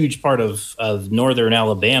 a huge part of northern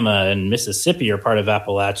Alabama and Mississippi are part of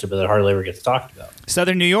Appalachia, but that hardly ever gets talked about.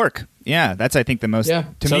 Southern New York. Yeah, that's I think the most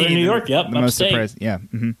Southern New York, the most surprised. Yeah.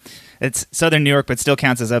 Mm-hmm. It's Southern New York, but still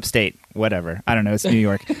counts as upstate. Whatever. I don't know. It's New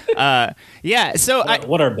York. So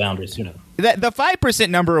what are boundaries? The 5%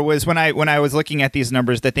 number was when I was looking at these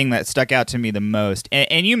numbers, the thing that stuck out to me the most.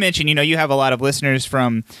 And you mentioned, you have a lot of listeners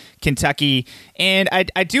from Kentucky, and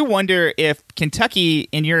I do wonder if Kentucky,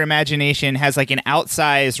 in your imagination, has an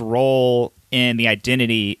outsized role in the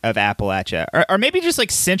identity of Appalachia, or maybe just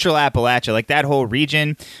central Appalachia, that whole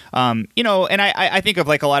region. And I think of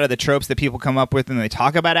a lot of the tropes that people come up with when they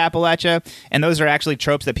talk about Appalachia, and those are actually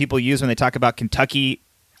tropes that people use when they talk about Kentucky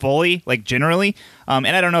fully, like generally. And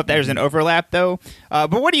I don't know if there's an overlap though.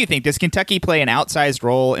 But what do you think? Does Kentucky play an outsized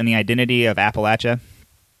role in the identity of Appalachia?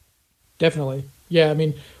 Definitely. Yeah, I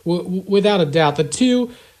mean, without a doubt, the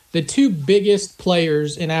two biggest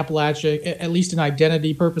players in Appalachia, at least in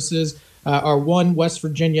identity purposes, are one, West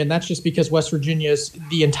Virginia, and that's just because West Virginia's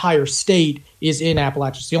the entire state is in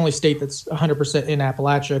Appalachia. It's the only state that's 100% in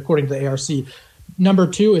Appalachia, according to the ARC. Number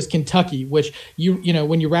two is Kentucky, which you know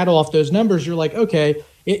when you rattle off those numbers, you're like, okay,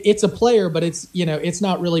 it's a player, but it's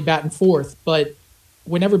not really batting fourth. But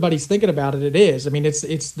when everybody's thinking about it, it is. I mean,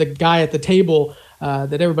 it's the guy at the table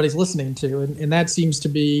that everybody's listening to, and that seems to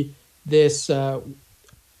be this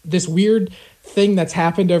weird thing that's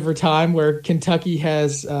happened over time where Kentucky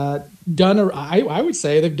has I would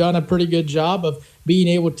say they've done a pretty good job of being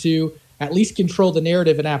able to at least control the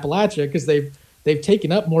narrative in Appalachia, because they've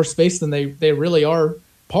taken up more space than they really are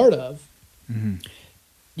part of. Mm-hmm.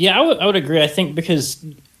 Yeah, I would agree. I think because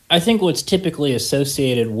I think what's typically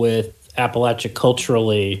associated with Appalachia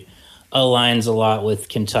culturally aligns a lot with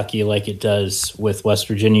Kentucky, like it does with West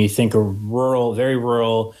Virginia. You think of rural, very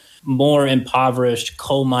rural, more impoverished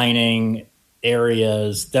coal mining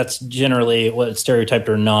areas. That's generally what, stereotyped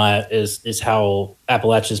or not, is how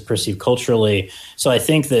Appalachia is perceived culturally. So I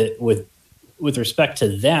think that with respect to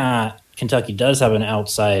that, Kentucky does have an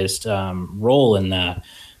outsized role in that,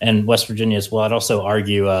 and West Virginia as well. I'd also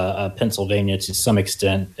argue Pennsylvania to some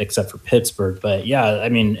extent, except for Pittsburgh. But yeah, I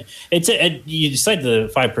mean, you cite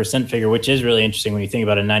the 5% figure, which is really interesting when you think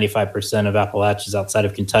about it. 95% of Appalachia is outside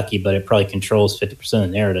of Kentucky, but it probably controls 50% of the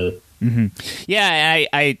narrative. Mm-hmm. Yeah,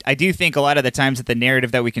 I do think a lot of the times that the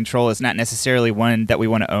narrative that we control is not necessarily one that we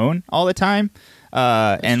want to own all the time.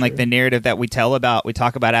 And like the narrative that we talk about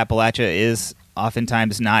Appalachia is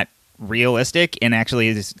oftentimes not realistic and actually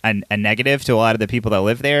is a negative to a lot of the people that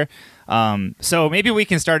live there. So maybe we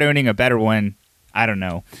can start owning a better one. I don't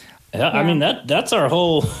know. Yeah, I mean that's our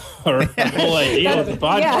whole idea of the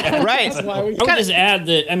podcast. Yeah. Right. I would just add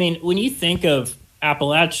that, I mean, when you think of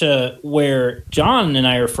Appalachia, where John and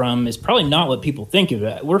I are from, is probably not what people think of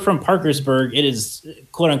it. We're from Parkersburg. It is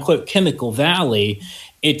quote unquote Chemical Valley.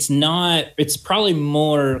 It's not. It's probably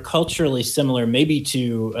more culturally similar, maybe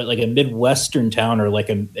to like a Midwestern town or like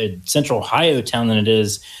a Central Ohio town than it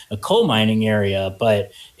is a coal mining area.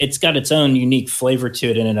 But it's got its own unique flavor to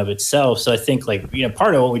it in and of itself. So I think, like, you know,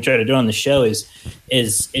 part of what we try to do on the show is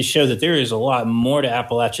show that there is a lot more to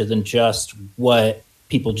Appalachia than just what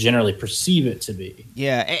people generally perceive it to be.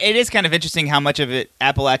 Yeah, it is kind of interesting how much of it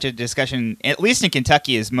Appalachia discussion, at least in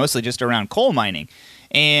Kentucky, is mostly just around coal mining.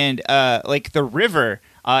 And like the river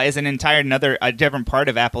is a different part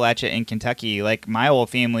of Appalachia in Kentucky. Like my whole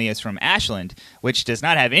family is from Ashland, which does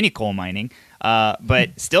not have any coal mining, but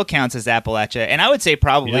still counts as Appalachia. And I would say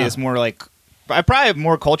probably is more like, probably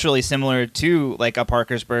more culturally similar to like a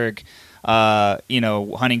Parkersburg,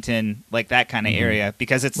 Huntington, like that kind of area,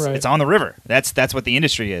 because it's on the river. That's what the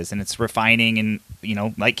industry is, and it's refining and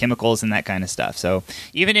light chemicals and that kind of stuff. So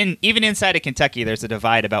even inside of Kentucky, there's a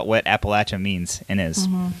divide about what Appalachia means and is.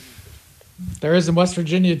 Mm-hmm. There is in West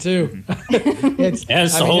Virginia too. It's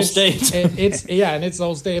the whole state. It's the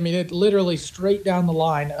whole state. I mean, it literally straight down the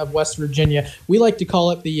line of West Virginia. We like to call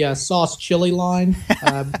it the sauce chili line.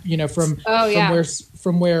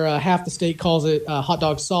 From where half the state calls it hot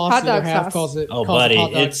dog sauce, the other half calls it hot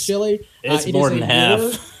dog chili. It's more than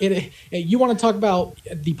half. You want to talk about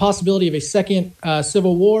the possibility of a second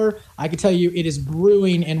civil war? I can tell you it is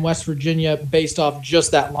brewing in West Virginia based off just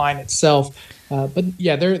that line itself. But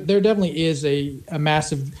yeah, there definitely is a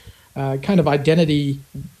massive kind of identity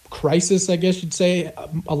crisis, I guess you'd say,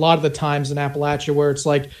 a lot of the times in Appalachia, where it's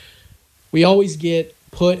like we always get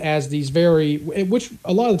put as these which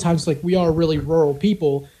a lot of the times, like, we are really rural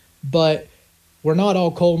people, but we're not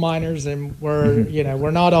all coal miners, and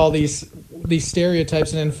we're not all these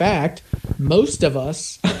stereotypes. And in fact, most of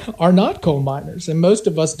us are not coal miners, and most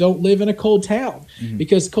of us don't live in a coal town,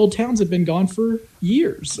 because coal towns have been gone for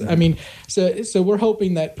years. I mean, so we're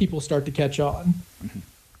hoping that people start to catch on.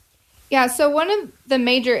 Yeah, so one of the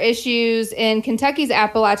major issues in Kentucky's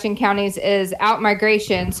Appalachian counties is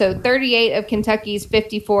outmigration. So 38 of Kentucky's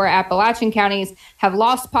 54 Appalachian counties have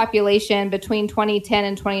lost population between 2010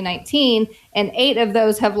 and 2019, and 8 of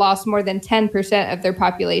those have lost more than 10% of their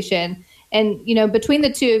population. And, between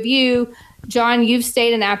the two of you, John, you've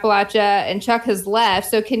stayed in Appalachia and Chuck has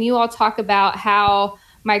left. So can you all talk about how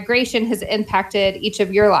migration has impacted each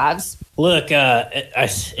of your lives? Look,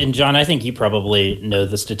 and John, I think you probably know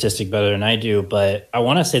the statistic better than I do, but I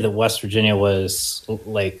want to say that West Virginia was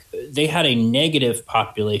they had a negative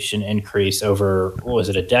population increase over, what was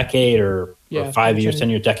it, a decade or 5 years,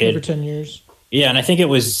 10 year decade? Over 10 years. Yeah, and I think it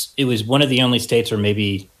was one of the only states, or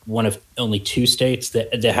maybe one of only 2 states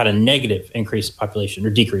that had a negative increase in population, or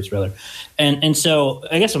decrease rather. And so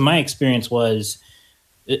I guess what my experience was,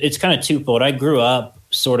 it's kind of twofold. I grew up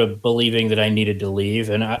sort of believing that I needed to leave,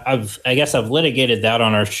 and I guess I've litigated that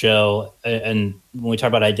on our show. And when we talk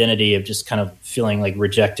about identity, of just kind of feeling like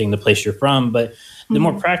rejecting the place you're from, but the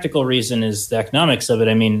more practical reason is the economics of it.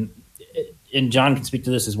 I mean, and John can speak to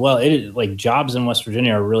this as well. Like jobs in West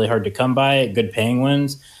Virginia are really hard to come by, good paying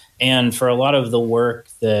ones. And for a lot of the work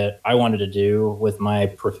that I wanted to do with my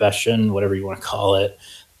profession, whatever you want to call it,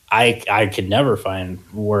 I could never find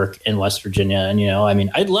work in West Virginia. And, I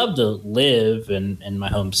mean, I'd love to live in my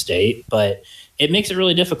home state, but it makes it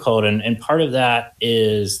really difficult. And part of that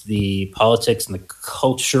is the politics and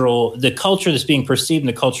the culture that's being perceived,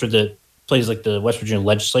 and the culture that places like the West Virginia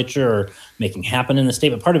legislature are making happen in the state.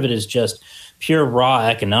 But part of it is just pure raw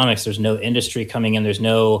economics. There's no industry coming in. There's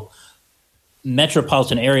no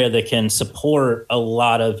metropolitan area that can support a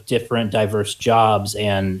lot of different diverse jobs,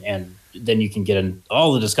 and then you can get in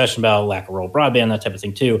all the discussion about lack of rural broadband, that type of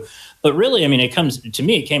thing too. But really, I mean,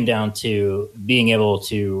 it came down to being able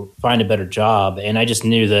to find a better job. And I just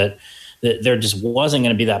knew that there just wasn't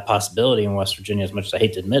going to be that possibility in West Virginia, as much as I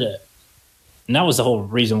hate to admit it. And that was the whole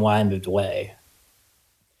reason why I moved away.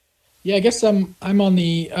 Yeah, I guess I'm on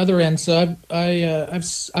the other end. So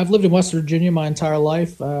I've lived in West Virginia my entire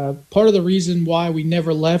life. Part of the reason why we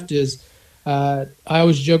never left is I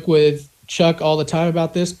always joke with Chuck all the time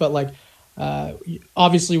about this, but like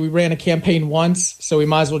obviously we ran a campaign once, so we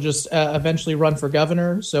might as well just eventually run for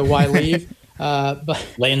governor. So why leave? But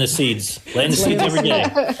laying the seeds every day.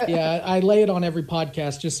 Yeah, I lay it on every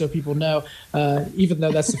podcast just so people know, even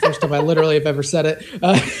though that's the first time I literally have ever said it.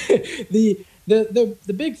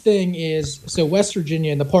 The big thing is, so West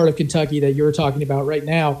Virginia and the part of Kentucky that you're talking about right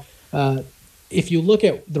now, if you look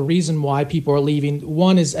at the reason why people are leaving,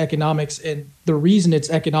 one is economics, and the reason it's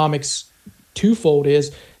economics twofold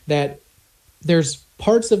is that there's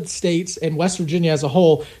parts of the states and West Virginia as a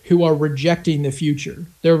whole who are rejecting the future.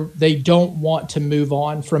 They don't want to move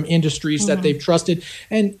on from industries that they've trusted.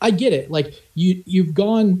 And I get it. Like you've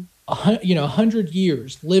gone 100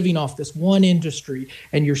 years living off this one industry,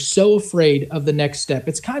 and you're so afraid of the next step.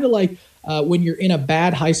 It's kind of like when you're in a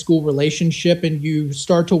bad high school relationship and you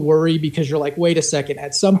start to worry because you're like, wait a second,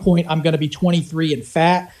 at some point I'm going to be 23 and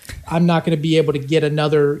fat. I'm not going to be able to get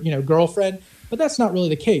another, girlfriend. But that's not really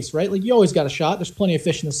the case, right? Like you always got a shot. There's plenty of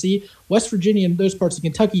fish in the sea. West Virginia and those parts of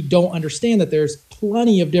Kentucky don't understand that there's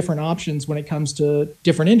plenty of different options when it comes to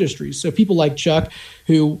different industries. So people like Chuck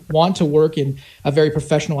who want to work in a very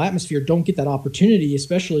professional atmosphere don't get that opportunity,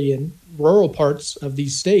 especially in rural parts of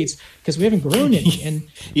these states, because we haven't grown any. And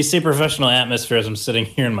you say professional atmosphere as I'm sitting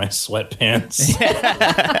here in my sweatpants.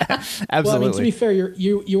 Absolutely. Well, I mean, to be fair,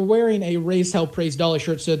 you're wearing a Raise Hell Praise Dolly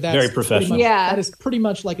shirt, so that's very professional. That is pretty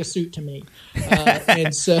much like a suit to me.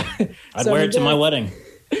 And so I'd wear it to my wedding.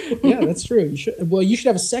 Yeah, that's true. You should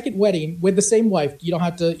have a second wedding with the same wife. You don't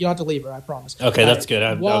have to leave her. I promise. Okay, that's good.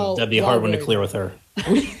 That'd be a hard one to clear with her.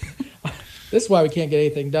 This is why we can't get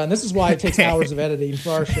anything done. This is why it takes hours of editing for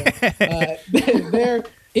our show.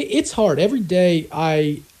 It's hard. Every day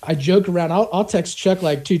I joke around. I'll text Chuck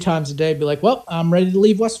like 2 times a day, be like, well, I'm ready to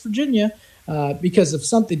leave West Virginia because of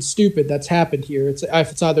something stupid that's happened here. It's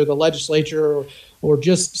either the legislature or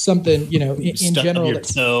just something, in general. Your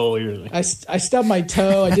toe. I stubbed my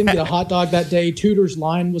toe. I didn't get a hot dog that day. Tudor's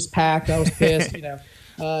line was packed. I was pissed.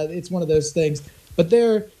 It's one of those things. But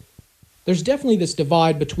there's definitely this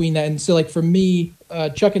divide between that. And so, like, for me,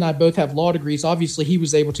 Chuck and I both have law degrees. Obviously, he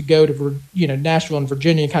was able to go to, Nashville and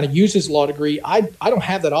Virginia and kind of use his law degree. I don't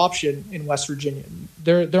have that option in West Virginia.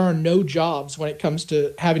 There are no jobs when it comes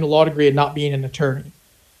to having a law degree and not being an attorney.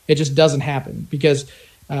 It just doesn't happen because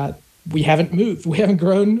we haven't moved. We haven't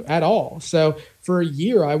grown at all. So for a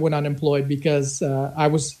year, I went unemployed because I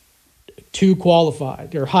was too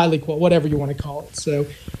qualified or highly qualified, whatever you want to call it. So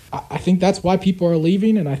I think that's why people are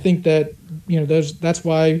leaving. And I think that, that's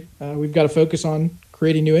why we've got to focus on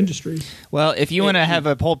creating new industries. Well, if you want to have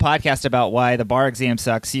a whole podcast about why the bar exam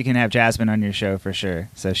sucks, you can have Jasmine on your show for sure.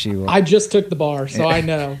 So she will. I just took the bar, so I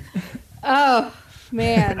know. Oh,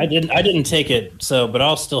 man. I didn't take it, but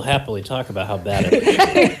I'll still happily talk about how bad it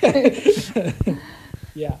is.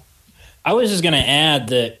 Yeah. I was just going to add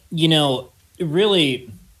that,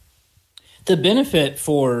 really the benefit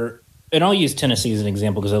for, and I'll use Tennessee as an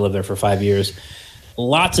example because I lived there for 5 years.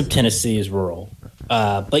 Lots of Tennessee is rural.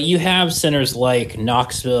 But you have centers like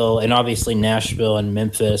Knoxville and obviously Nashville and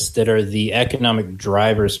Memphis that are the economic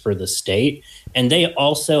drivers for the state. And they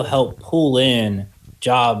also help pull in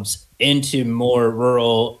jobs into more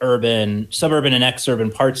rural, urban, suburban, and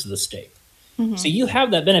exurban parts of the state. So you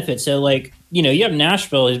have that benefit. So like, you have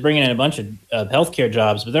Nashville who's bringing in a bunch of healthcare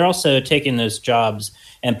jobs, but they're also taking those jobs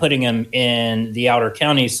and putting them in the outer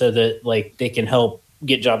counties so that like they can help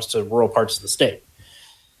get jobs to rural parts of the state.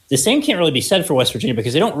 The same can't really be said for West Virginia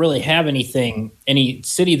because they don't really have any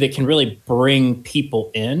city that can really bring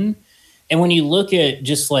people in. And when you look at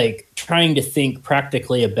just like trying to think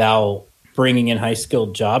practically about bringing in high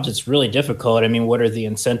skilled jobs, it's really difficult. I mean, what are the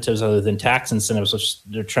incentives other than tax incentives, which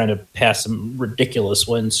they're trying to pass some ridiculous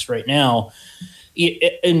ones right now?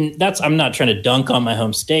 And I'm not trying to dunk on my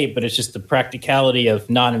home state, but it's just the practicality of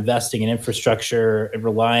not investing in infrastructure and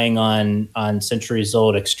relying on centuries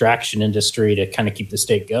old extraction industry to kind of keep the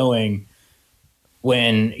state going.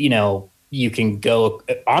 When, you can go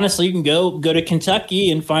to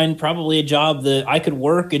Kentucky and find probably a job that I could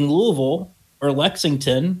work in Louisville or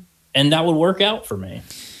Lexington, and that would work out for me.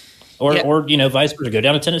 Or vice versa, go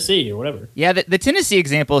down to Tennessee or whatever. Yeah, the Tennessee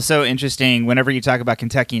example is so interesting whenever you talk about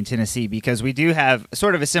Kentucky and Tennessee, because we do have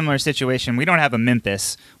sort of a similar situation. We don't have a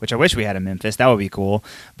Memphis, which I wish we had a Memphis. That would be cool.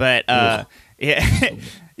 But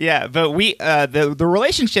yeah, but we the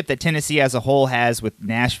relationship that Tennessee as a whole has with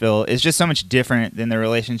Nashville is just so much different than the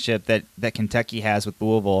relationship that Kentucky has with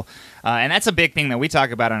Louisville. And that's a big thing that we talk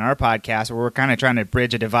about on our podcast, where we're kind of trying to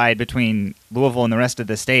bridge a divide between Louisville and the rest of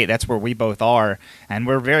the state. That's where we both are, and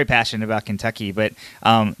we're very passionate about Kentucky. But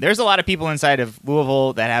there's a lot of people inside of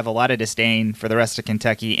Louisville that have a lot of disdain for the rest of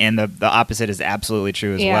Kentucky, and the opposite is absolutely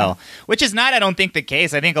true as well. Which is not, I don't think, the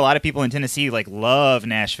case. I think a lot of people in Tennessee love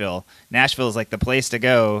Nashville. Nashville is the place to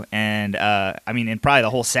go, and in probably the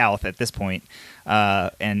whole South at this point. Yeah.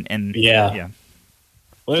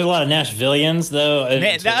 Well, there's a lot of Nashvillians, though.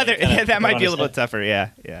 That might be a little tougher, yeah.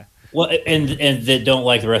 Well, and that don't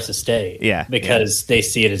like the rest of the state, because they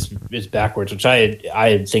see it as backwards, which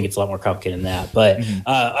I think it's a lot more complicated than that. But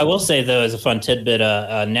I will say, though, as a fun tidbit,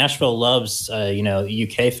 Nashville loves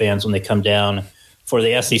UK fans when they come down for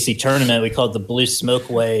the SEC tournament. We call it the Blue Smoke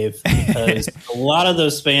Wave, because a lot of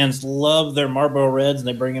those fans love their Marlboro Reds, and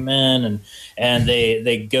they bring them in, and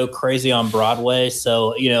they go crazy on Broadway.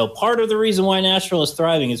 So part of the reason why Nashville is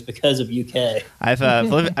thriving is because of UK. And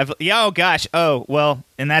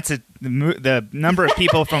that's the number of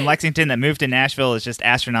people from Lexington that moved to Nashville is just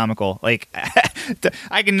astronomical. I can probably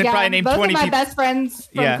name 20 people. Both of my best friends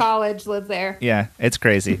from college live there. Yeah, it's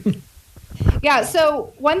crazy. Yeah,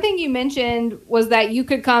 so one thing you mentioned was that you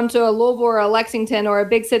could come to a Louisville or a Lexington or a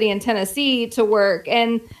big city in Tennessee to work.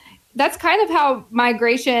 And that's kind of how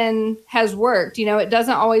migration has worked. It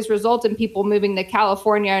doesn't always result in people moving to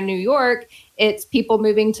California or New York. It's people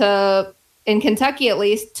moving in Kentucky at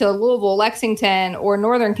least, to Louisville, Lexington, or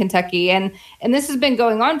Northern Kentucky. And this has been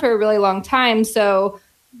going on for a really long time. So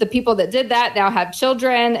the people that did that now have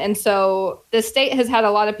children. And so the state has had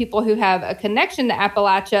a lot of people who have a connection to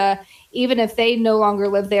Appalachia, even if they no longer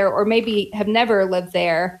live there or maybe have never lived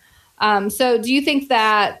there. So do you think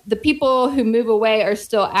that the people who move away are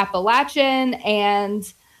still Appalachian?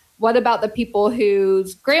 And what about the people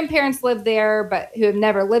whose grandparents live there but who have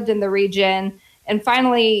never lived in the region? And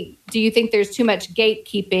finally, do you think there's too much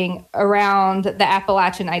gatekeeping around the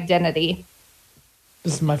Appalachian identity?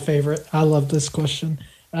 This is my favorite. I love this question.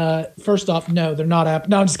 First off, no, they're not.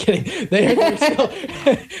 No, I'm just kidding.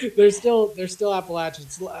 They're still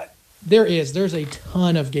Appalachians. There's a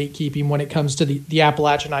ton of gatekeeping when it comes to the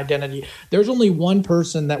Appalachian identity. There's only one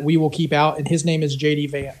person that we will keep out, and his name is J.D.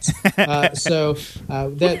 Vance. That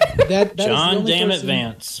John Dammit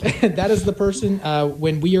Vance. That is the person.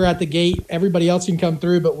 When we are at the gate, everybody else can come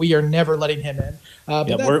through, but we are never letting him in.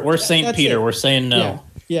 We're St. Peter. We're saying no.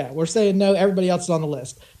 Yeah, we're saying no. Everybody else is on the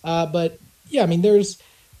list. But yeah, there's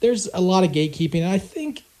a lot of gatekeeping, and I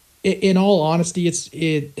think, in all honesty,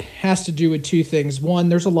 it has to do with two things. One,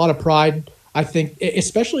 there's a lot of pride, I think,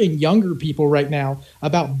 especially in younger people right now,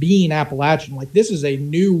 about being Appalachian. This is a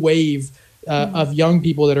new wave of young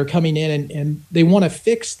people that are coming in, and they want to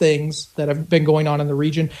fix things that have been going on in the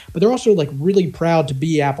region, but they're also really proud to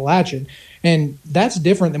be Appalachian. And that's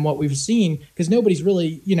different than what we've seen, because nobody's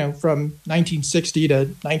really, from 1960 to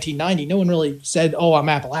 1990, no one really said, "Oh, I'm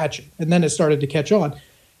Appalachian." And then it started to catch on.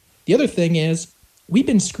 The other thing is, we've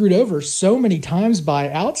been screwed over so many times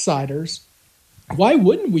by outsiders. Why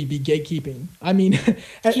wouldn't we be gatekeeping? I mean,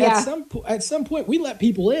 at some point, we let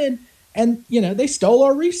people in, and they stole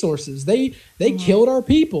our resources. They killed our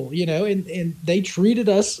people, and they treated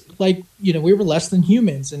us like we were less than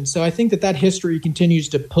humans. And so I think that history continues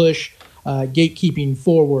to push gatekeeping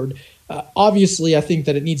forward. Obviously, I think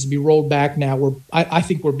that it needs to be rolled back now. I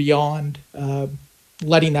think we're beyond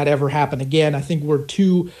letting that ever happen again. I think we're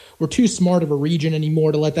too smart of a region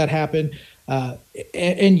anymore to let that happen. I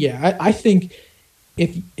think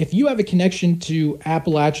if you have a connection to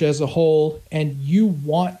Appalachia as a whole and you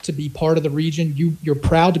want to be part of the region, you're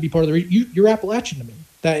proud to be part of the region, you're Appalachian to me.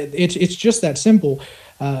 That it's just that simple.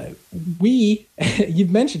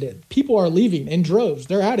 You've mentioned it. People are leaving in droves.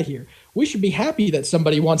 They're out of here. We should be happy that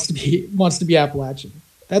somebody wants to be Appalachian.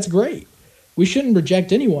 That's great. We shouldn't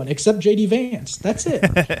reject anyone except JD Vance. That's it.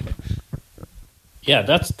 Yeah,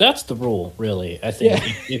 that's the rule, really. I think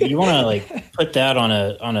if you want to like put that on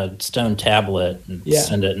a stone tablet and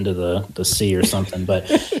send it into the sea or something.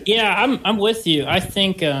 But yeah, I'm with you. I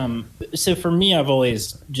think so. For me, I've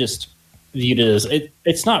always just viewed it as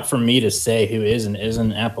it's not for me to say who is and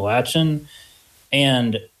isn't Appalachian,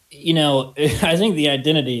 and I think the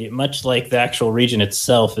identity, much like the actual region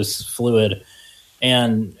itself, is fluid,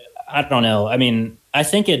 and I don't know. I mean, I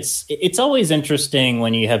think it's always interesting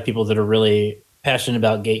when you have people that are really passionate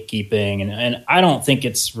about gatekeeping, and I don't think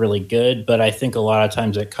it's really good, but I think a lot of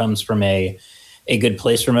times it comes from a good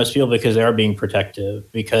place for most people because they are being protective,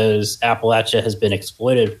 because Appalachia has been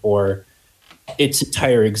exploited for its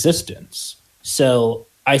entire existence. So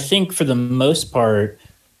I think for the most part,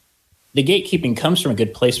 the gatekeeping comes from a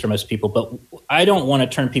good place for most people, but I don't want to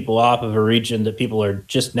turn people off of a region that people are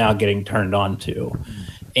just now getting turned on to.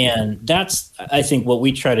 And that's, I think, what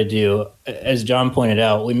we try to do. As John pointed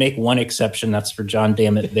out, we make one exception. That's for John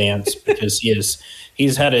Dammit Vance, because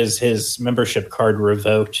he's had his membership card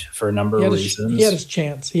revoked for a number of reasons. He had his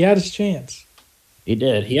chance. He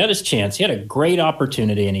did. He had his chance. He had a great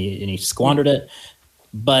opportunity, and he squandered it.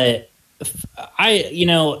 But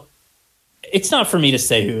it's not for me to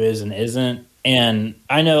say who is and isn't. And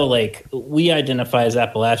I know, like, we identify as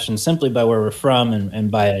Appalachians simply by where we're from and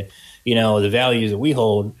by the values that we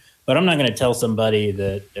hold, but I'm not going to tell somebody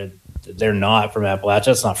that they're not from Appalachia.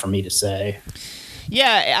 That's not for me to say.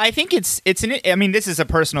 Yeah, I think I mean, this is a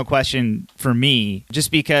personal question for me, just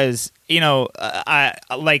because, I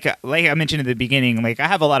mentioned at the beginning, like, I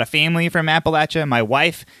have a lot of family from Appalachia. My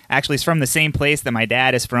wife actually is from the same place that my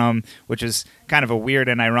dad is from, which is kind of a weird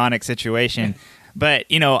and ironic situation. But,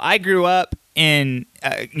 I grew up in,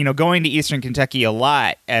 going to Eastern Kentucky a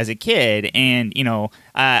lot as a kid. And,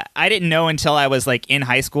 I didn't know until I was like in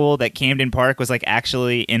high school that Camden Park was like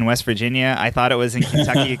actually in West Virginia. I thought it was in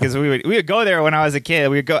Kentucky because we would go there when I was a kid.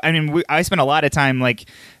 We would go. I mean, I spent a lot of time like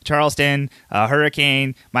Charleston,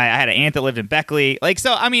 Hurricane. I had an aunt that lived in Beckley. Like,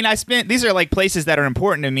 so, I mean, these are like places that are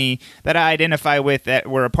important to me that I identify with, that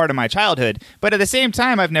were a part of my childhood. But at the same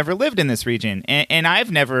time, I've never lived in this region, and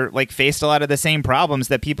I've never like faced a lot of the same problems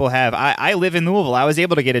that people have. I live in Louisville. I was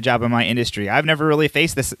able to get a job in my industry. I've never really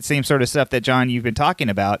faced the same sort of stuff that, John, you've been talking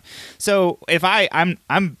about. So if I'm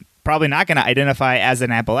probably not going to identify as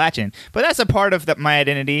an Appalachian, but that's a part of my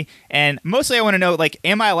identity. And mostly I want to know, like,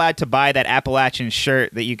 am I allowed to buy that Appalachian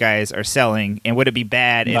shirt that you guys are selling? And would it be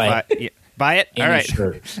bad if I buy it? All right.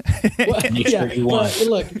 Shirt. Any shirt you want.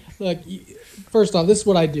 Look, first off, this is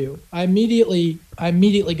what I do. I immediately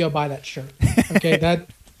go buy that shirt. Okay.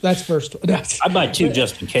 That's first. I buy two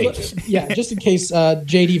just in case. Yeah. Just in case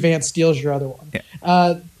JD Vance steals your other one.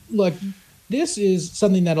 Yeah. Look, this is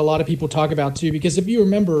something that a lot of people talk about too, because if you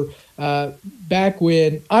remember back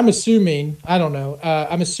when, I'm assuming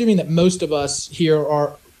that most of us here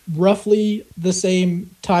are roughly the same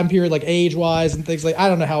time period, like age-wise and things like, I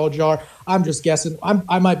don't know how old you are. I'm just guessing.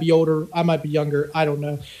 I might be older. I might be younger. I don't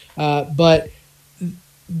know. But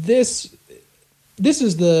this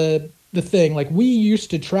is the thing. Like, we used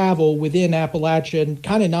to travel within Appalachia and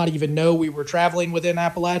kind of not even know we were traveling within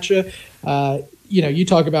Appalachia. You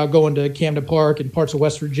talk about going to Camden Park and parts of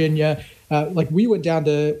West Virginia. Like, we'd go down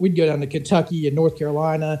to Kentucky and North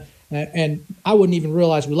Carolina, and I wouldn't even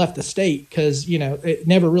realize we left the state because, it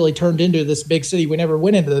never really turned into this big city. We never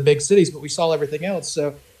went into the big cities, but we saw everything else.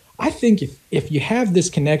 So I think if you have this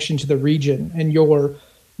connection to the region and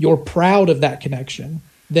you're proud of that connection,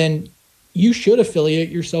 then you should affiliate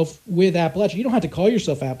yourself with Appalachia. You don't have to call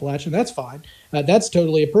yourself Appalachian. That's fine. That's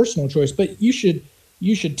totally a personal choice, but you should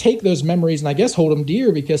take those memories and I guess hold them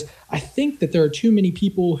dear, because I think that there are too many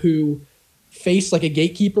people who face like a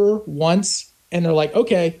gatekeeper once and they're like,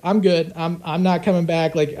 okay, I'm good. I'm not coming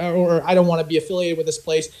back. Like, or I don't want to be affiliated with this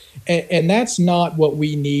place. And that's not what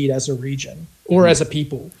we need as a region or as a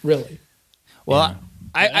people, really. Well,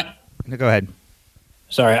 I go ahead.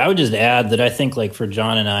 Sorry. I would just add that I think, like, for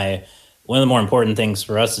John and I, one of the more important things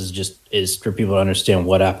for us is for people to understand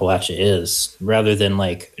what Appalachia is, rather than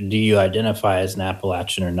like, do you identify as an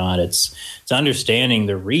Appalachian or not? It's understanding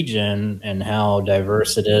the region and how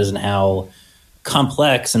diverse it is and how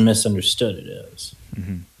complex and misunderstood it is.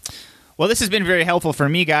 Mm-hmm. Well, this has been very helpful for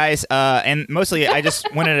me, guys, and mostly I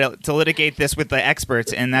just wanted to litigate this with the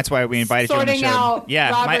experts, and that's why we invited you on the Sorting show. out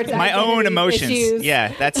Robert's my own identity emotions. issues.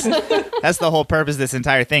 Yeah, that's the whole purpose of this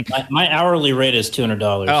entire thing. My hourly rate is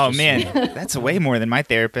 $200. Oh man, that's way more than my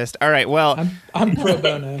therapist. All right, well, I'm pro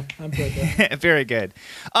bono. I'm pro bono. very good.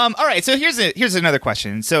 All right, so here's another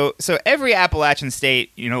question. So every Appalachian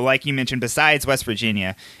state, like you mentioned, besides West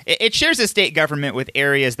Virginia, it shares a state government with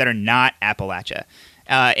areas that are not Appalachia.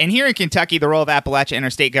 And here in Kentucky, the role of Appalachia in our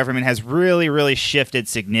state government has really, really shifted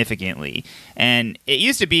significantly. And it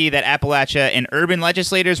used to be that Appalachia and urban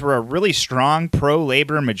legislators were a really strong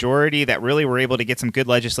pro-labor majority that really were able to get some good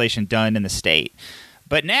legislation done in the state.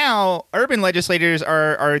 But now, urban legislators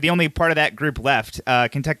are the only part of that group left.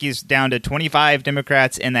 Kentucky's down to 25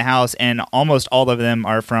 Democrats in the House, and almost all of them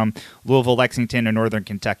are from Louisville, Lexington, or Northern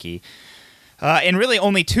Kentucky. And really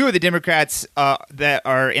only 2 of the Democrats that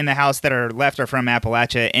are in the House that are left are from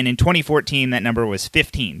Appalachia. And in 2014, that number was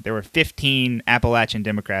 15. There were 15 Appalachian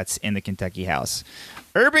Democrats in the Kentucky House.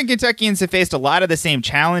 Urban Kentuckians have faced a lot of the same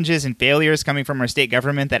challenges and failures coming from our state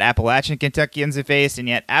government that Appalachian Kentuckians have faced, and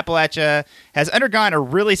yet Appalachia has undergone a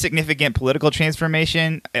really significant political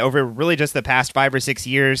transformation over really just the past 5 or 6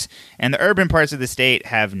 years, and the urban parts of the state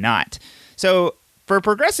have not. So for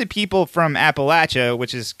progressive people from Appalachia,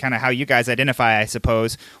 which is kind of how you guys identify, I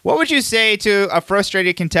suppose, what would you say to a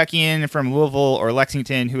frustrated Kentuckian from Louisville or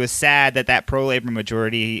Lexington who is sad that pro-labor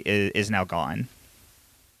majority is now gone?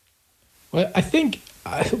 Well, I think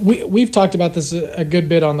we've talked about this a good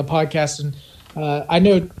bit on the podcast, and I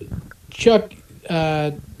know Chuck,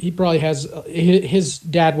 he probably has his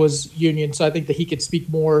dad was union, so I think that he could speak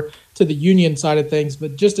more to the union side of things.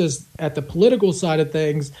 But just as at the political side of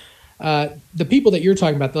things, the people that you're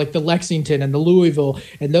talking about, like the Lexington and the Louisville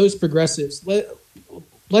and those progressives,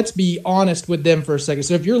 let's be honest with them for a second.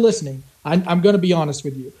 So if you're listening, I'm going to be honest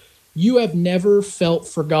with you. You have never felt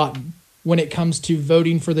forgotten when it comes to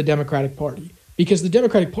voting for the Democratic Party, because the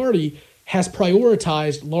Democratic Party has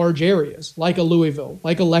prioritized large areas like a Louisville,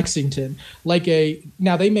 like a Lexington,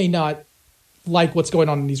 now they may not like what's going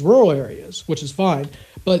on in these rural areas, which is fine,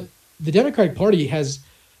 but the Democratic Party has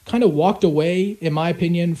kind of walked away, in my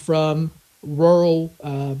opinion, from rural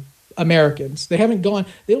Americans. They don't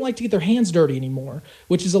like to get their hands dirty anymore,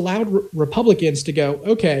 which has allowed Republicans to go,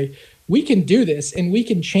 okay, we can do this and we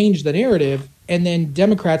can change the narrative, and then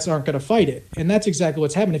Democrats aren't going to fight it. And that's exactly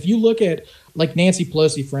what's happened. If you look at like Nancy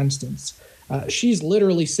Pelosi, for instance, she's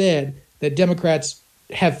literally said that Democrats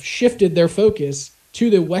have shifted their focus to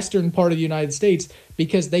the western part of the United States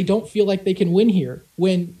because they don't feel like they can win here.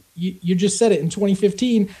 When you just said it, in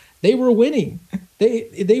 2015, they were winning.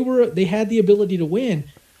 They had the ability to win.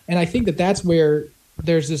 And I think that that's where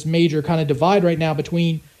there's this major kind of divide right now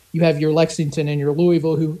between you have your Lexington and your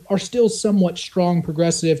Louisville, who are still somewhat strong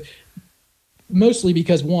progressive, mostly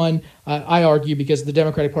because, one, I argue because the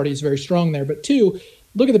Democratic Party is very strong there. But two,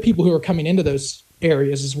 look at the people who are coming into those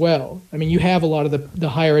areas as well. I mean, you have a lot of the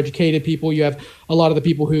higher educated people. You have a lot of the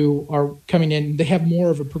people who are coming in. They have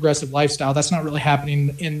more of a progressive lifestyle. That's not really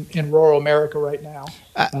happening in rural America right now.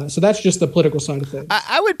 So that's just the political side of things.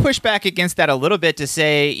 I would push back against that a little bit to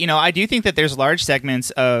say, I do think that there's large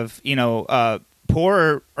segments of,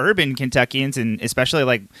 poor urban Kentuckians, and especially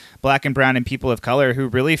like Black and brown and people of color, who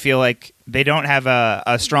really feel like they don't have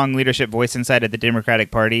a strong leadership voice inside of the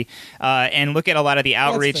Democratic Party. And look at a lot of the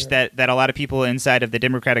outreach that a lot of people inside of the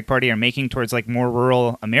Democratic Party are making towards like more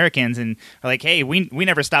rural Americans, and are like, hey, we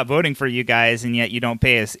never stopped voting for you guys, and yet you don't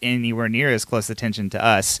pay us anywhere near as close attention to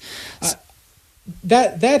us.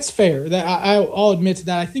 That's fair. I'll admit to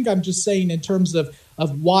that. I think I'm just saying in terms of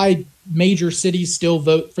why major cities still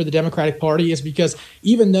vote for the Democratic Party is because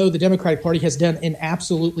even though the Democratic Party has done an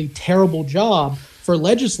absolutely terrible job for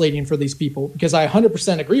legislating for these people, because I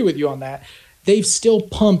 100% agree with you on that, they've still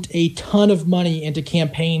pumped a ton of money into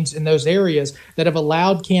campaigns in those areas that have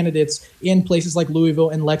allowed candidates in places like Louisville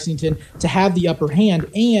and Lexington to have the upper hand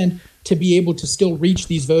and to be able to still reach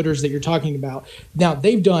these voters that you're talking about. Now,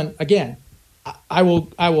 they've done, again, I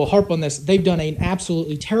will harp on this, they've done an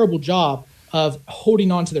absolutely terrible job of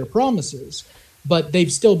holding on to their promises, but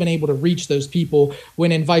they've still been able to reach those people,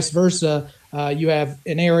 when in vice versa, you have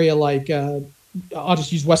an area like, I'll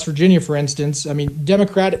just use West Virginia, for instance. I mean,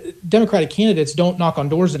 Democratic candidates don't knock on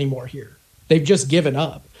doors anymore here. They've just given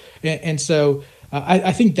up. And so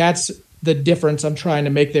I think that's the difference I'm trying to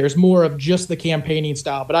make there, is more of just the campaigning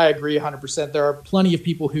style. But I agree 100%. There are plenty of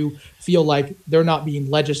people who feel like they're not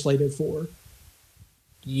being legislated for.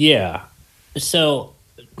 Yeah. So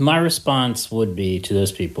my response would be to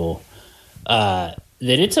those people that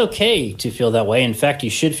it's okay to feel that way. In fact, you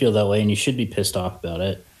should feel that way, and you should be pissed off about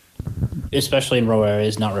it. especially in rural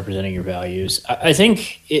areas, not representing your values. I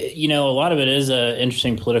think, a lot of it is an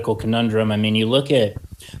interesting political conundrum. I mean, you look at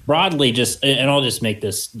broadly and I'll just make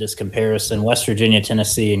this comparison, West Virginia,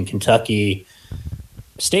 Tennessee, and Kentucky,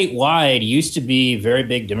 statewide used to be very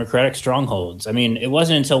big Democratic strongholds. I mean, it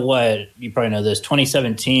wasn't until you probably know this,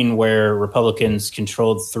 2017, where Republicans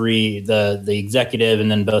controlled the executive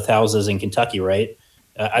and then both houses in Kentucky, right?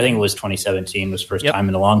 I think it was 2017 was the first time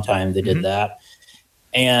in a long time they did that.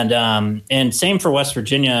 And same for West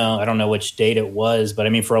Virginia. I don't know which date it was, but I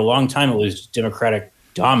mean, for a long time, it was Democratic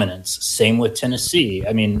dominance. Same with Tennessee.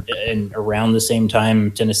 I mean, and around the same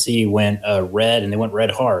time, Tennessee went red, and they went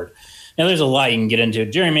red hard. Now, there's a lot you can get into,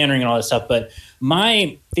 gerrymandering and all that stuff, but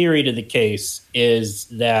my theory to the case is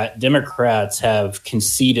that Democrats have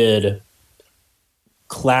conceded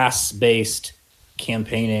class-based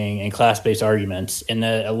campaigning and class-based arguments, and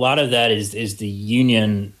a lot of that is the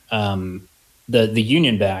union, the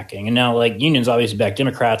union backing. And now, like, unions obviously back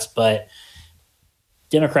Democrats, but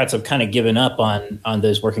Democrats have kind of given up on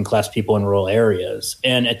those working class people in rural areas.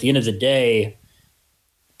 And at the end of the day,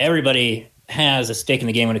 everybody has a stake in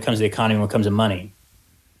the game when it comes to the economy, when it comes to money.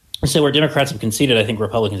 So where Democrats have conceded, I think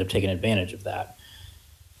Republicans have taken advantage of that.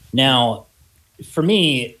 Now, for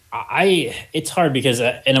me, it's hard because,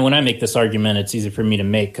 and when I make this argument, it's easy for me to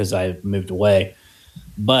make because I've moved away.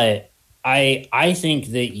 But I think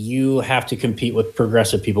that you have to compete with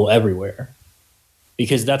progressive people everywhere,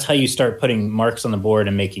 because that's how you start putting marks on the board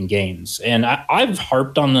and making gains. And I've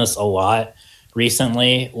harped on this a lot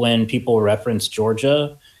recently when people reference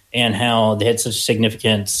Georgia and how they had such a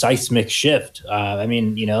significant seismic shift. I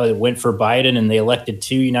mean, it went for Biden and they elected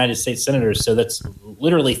 2 United States senators. So that's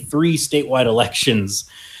literally 3 statewide elections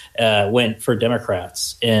went for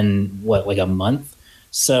Democrats in like a month.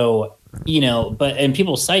 So, and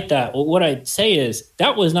people cite that. Well, what I'd say is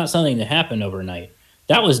that was not something that happened overnight.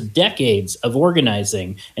 That was decades of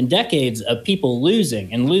organizing and decades of people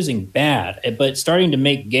losing bad, but starting to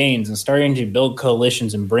make gains and starting to build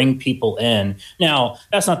coalitions and bring people in. Now,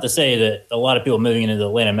 that's not to say that a lot of people moving into the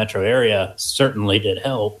Atlanta metro area certainly did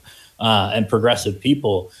help, and progressive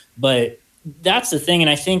people. But that's the thing. And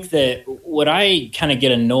I think that what I kind of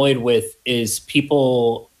get annoyed with is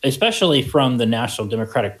people, especially from the National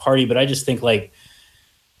Democratic Party, but I just think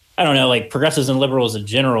I don't know, like progressives and liberals in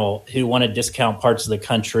general who want to discount parts of the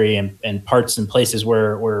country and parts and places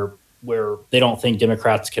where they don't think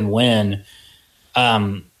Democrats can win.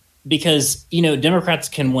 Because, Democrats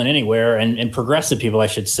can win anywhere, and progressive people, I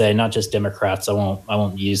should say, not just Democrats. I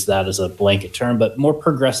won't use that as a blanket term, but more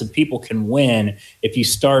progressive people can win if you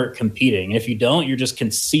start competing. And if you don't, you're just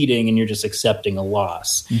conceding and you're just accepting a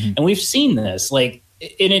loss. Mm-hmm. And we've seen this,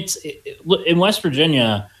 in West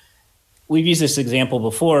Virginia. We've used this example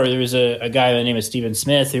before. There was a guy by the name of Stephen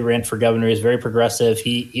Smith who ran for governor. He was very progressive.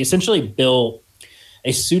 He essentially built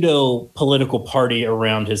a pseudo-political party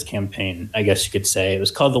around his campaign, I guess you could say. It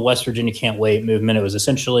was called the West Virginia Can't Wait movement. It was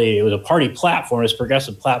a party platform, it was a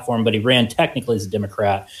progressive platform, but he ran technically as a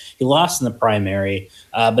Democrat. He lost in the primary,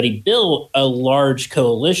 but he built a large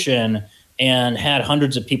coalition and had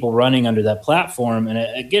hundreds of people running under that platform, and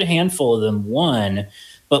a good handful of them won.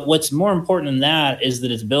 But what's more important than that is that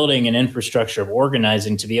it's building an infrastructure of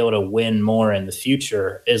organizing to be able to win more in the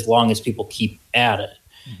future as long as people keep at it.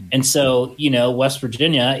 Mm-hmm. And so, West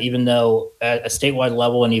Virginia, even though at a statewide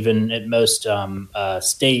level and even at most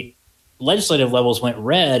state legislative levels went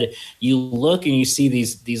red, you look and you see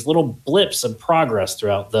these little blips of progress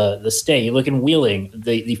throughout the state. You look in Wheeling,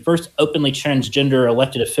 the first openly transgender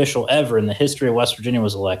elected official ever in the history of West Virginia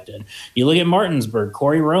was elected. You look at Martinsburg,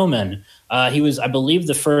 Corey Roman. He was, I believe,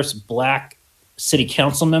 the first Black city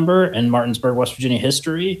council member in Martinsburg, West Virginia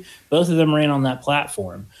history. Both of them ran on that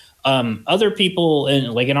platform. Other people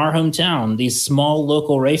in our hometown, these small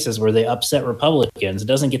local races where they upset Republicans, it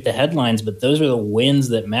doesn't get the headlines, but those are the wins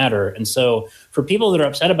that matter. And so for people that are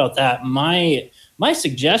upset about that, my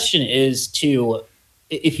suggestion is to,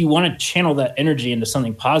 if you want to channel that energy into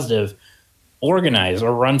something positive, organize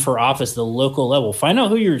or run for office at the local level. Find out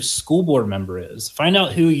who your school board member is. Find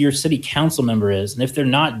out who your city council member is. And if they're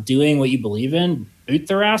not doing what you believe in, boot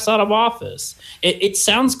their ass out of office. It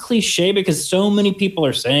sounds cliche because so many people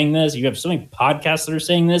are saying this. You have so many podcasts that are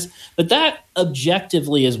saying this, but that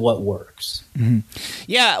objectively is what works. Mm-hmm.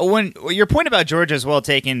 Yeah, when your point about Georgia is well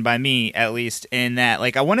taken by me, at least, in that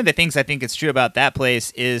one of the things I think is true about that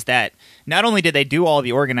place is that not only did they do all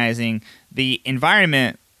the organizing, the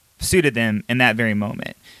environment suited them in that very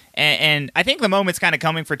moment. And I think the moment's kind of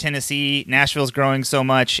coming for Tennessee. Nashville's growing so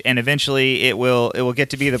much, and eventually it will get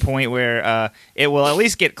to be the point where it will at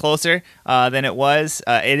least get closer than it was.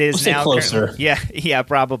 It is now closer. Yeah,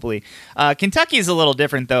 probably. Kentucky is a little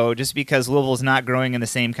different though, just because Louisville's not growing in the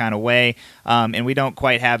same kind of way, and we don't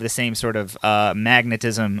quite have the same sort of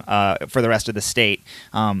magnetism for the rest of the state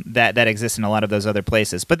that exists in a lot of those other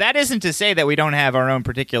places. But that isn't to say that we don't have our own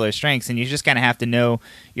particular strengths, and you just kind of have to know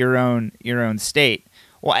your own state.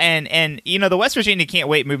 Well, and the West Virginia Can't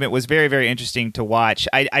Wait movement was very, very interesting to watch.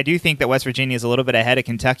 I do think that West Virginia is a little bit ahead of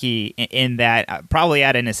Kentucky in that, probably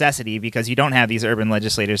out of necessity, because you don't have these urban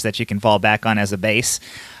legislators that you can fall back on as a base.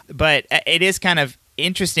 But it is kind of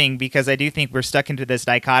interesting because I do think we're stuck into this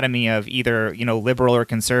dichotomy of either liberal or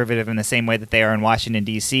conservative in the same way that they are in Washington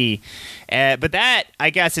D.C. But that, I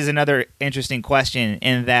guess, is another interesting question,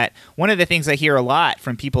 in that one of the things I hear a lot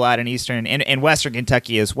from people out in Eastern and Western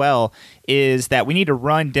Kentucky as well is that we need to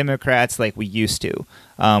run Democrats like we used to,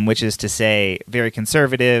 which is to say very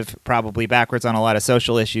conservative, probably backwards on a lot of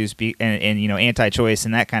social issues, and anti-choice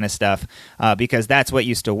and that kind of stuff, because that's what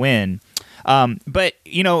used to win. But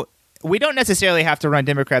we don't necessarily have to run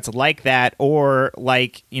Democrats like that, or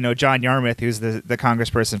like John Yarmuth, who's the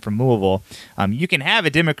congressperson from Louisville. You can have a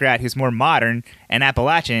Democrat who's more modern and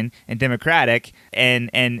Appalachian and Democratic, and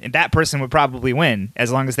that person would probably win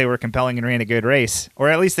as long as they were compelling and ran a good race, or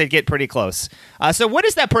at least they'd get pretty close. So what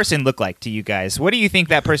does that person look like to you guys? What do you think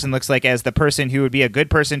that person looks like as the person who would be a good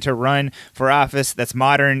person to run for office that's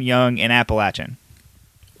modern, young, and Appalachian?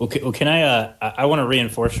 Well, can I want to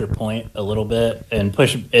reinforce your point a little bit and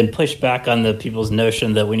push back on the people's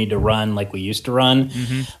notion that we need to run like we used to run.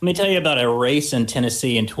 Mm-hmm. Let me tell you about a race in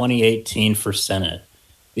Tennessee in 2018 for Senate,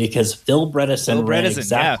 because Phil Bredesen ran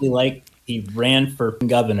exactly like he ran for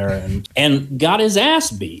governor and got his ass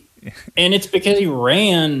beat. And it's because he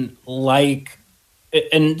ran like,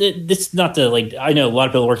 and this not to I know a lot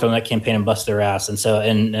of people worked on that campaign and bust their ass. And so,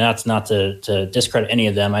 and that's not to discredit any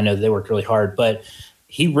of them. I know they worked really hard, but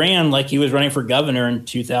he ran like he was running for governor in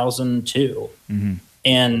 2002. Mm-hmm.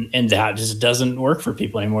 And that just doesn't work for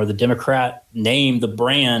people anymore. The Democrat name, the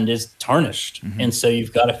brand is tarnished. Mm-hmm. And so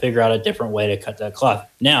you've got to figure out a different way to cut that cloth.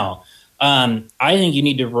 Now, I think you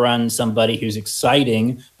need to run somebody who's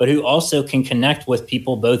exciting, but who also can connect with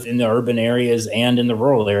people both in the urban areas and in the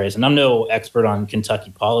rural areas. And I'm no expert on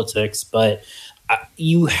Kentucky politics, but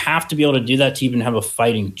you have to be able to do that to even have a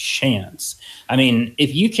fighting chance. I mean,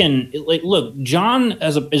 if you can, look, John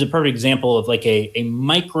is a perfect example of a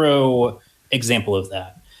micro example of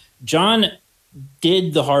that. John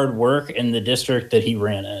did the hard work in the district that he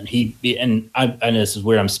ran in. I know this is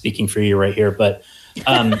weird, I'm speaking for you right here, but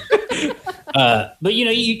but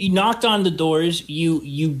you knocked on the doors,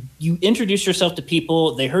 you introduced yourself to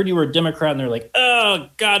people, they heard you were a Democrat and they're like, oh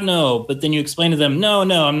God, no. But then you explain to them, no,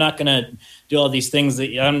 I'm not going to do all these things,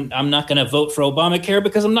 that I'm not going to vote for Obamacare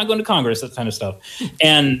because I'm not going to Congress, that kind of stuff.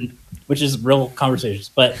 And which is real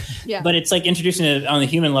conversations, but it's like introducing it on the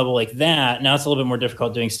human level like that. Now it's a little bit more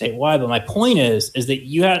difficult doing statewide, but my point is that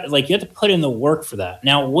you have to put in the work for that.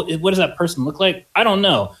 Now, what does that person look like? I don't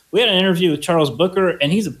know. We had an interview with Charles Booker,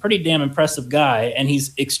 and he's a pretty damn impressive guy, and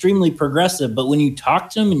he's extremely progressive. But when you talk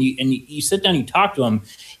to him and you sit down and you talk to him,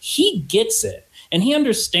 he gets it, and he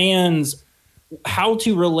understands how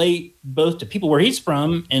to relate both to people where he's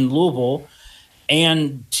from in Louisville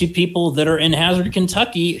and to people that are in Hazard,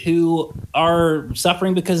 Kentucky, who are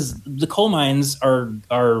suffering because the coal mines are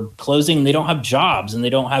closing. They don't have jobs and they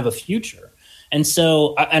don't have a future. And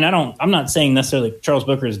so, I'm not saying necessarily Charles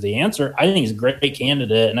Booker is the answer. I think he's a great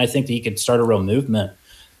candidate, and I think that he could start a real movement.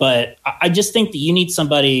 But I just think that you need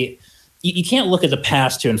somebody. You can't look at the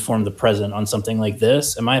past to inform the present on something like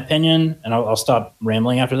this, in my opinion. And I'll stop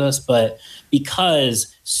rambling after this, but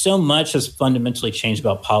because so much has fundamentally changed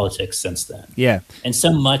about politics since then. Yeah. And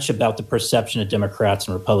so much about the perception of Democrats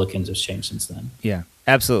and Republicans has changed since then. Yeah.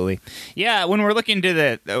 Absolutely. Yeah, when we're looking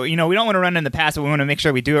to we don't want to run in the past, but we want to make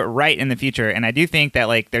sure we do it right in the future. And I do think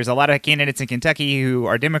that there's a lot of candidates in Kentucky who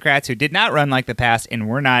are Democrats who did not run like the past and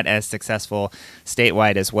were not as successful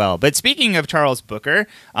statewide as well. But speaking of Charles Booker,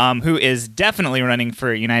 who is definitely running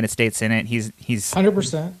for United States Senate, he's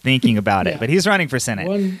 100% thinking about it, but he's running for Senate.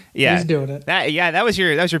 He's doing it. That was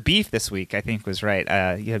your beef this week, I think was right.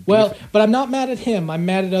 But I'm not mad at him. I'm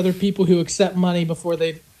mad at other people who accept money before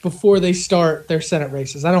they before they start their Senate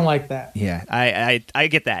races. I don't like that. Yeah, I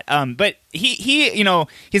get that. But he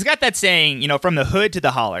he's got that saying, from the hood to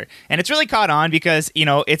the holler, and it's really caught on because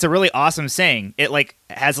it's a really awesome saying. It like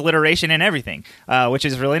has alliteration and everything, which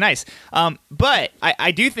is really nice. But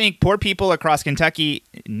I do think poor people across Kentucky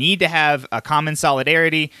need to have a common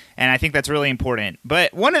solidarity, and I think that's really important.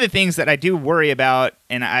 But one of the things that I do worry about,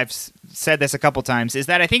 and I've said this a couple times, is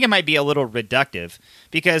that I think it might be a little reductive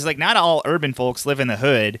because like not all urban folks live in the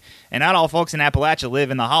hood and not all folks in Appalachia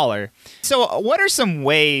live in the holler. So what are some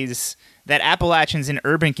ways that Appalachians and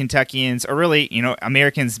urban Kentuckians, or really,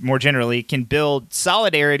 Americans more generally, can build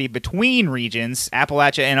solidarity between regions,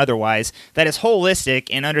 Appalachia and otherwise, that is holistic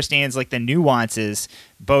and understands like the nuances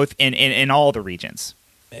both in all the regions?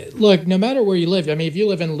 Look, no matter where you live, I mean, if you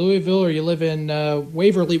live in Louisville or you live in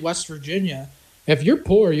Waverly, West Virginia, if you're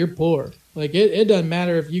poor, you're poor. Like it doesn't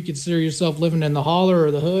matter if you consider yourself living in the holler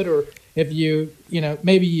or the hood, or if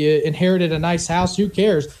maybe you inherited a nice house. Who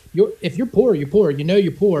cares? If you're poor, you're poor.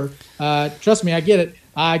 You're poor. Trust me, I get it.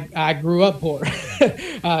 I grew up poor.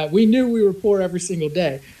 We knew we were poor every single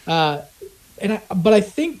day. But I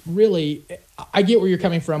think really, I get where you're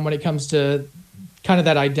coming from when it comes to kind of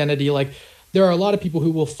that identity. Like there are a lot of people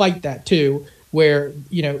who will fight that too. Where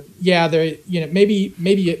they're maybe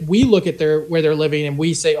we look at where they're living and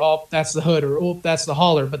we say, oh, that's the hood, or oh, that's the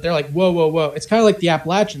holler, but they're like, whoa. It's kind of like the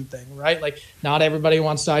Appalachian thing, right? Like not everybody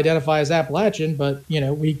wants to identify as Appalachian, but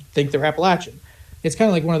we think they're Appalachian. It's kind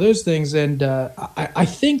of like one of those things, and I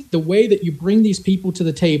think the way that you bring these people to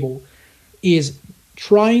the table is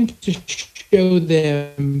trying to show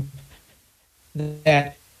them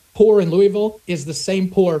that poor in Louisville is the same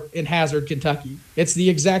poor in Hazard, Kentucky. It's the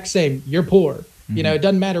exact same. You're poor. Mm-hmm. It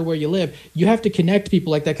doesn't matter where you live. You have to connect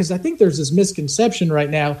people like that, because I think there's this misconception right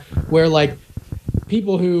now where like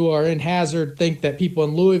people who are in Hazard think that people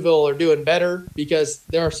in Louisville are doing better, because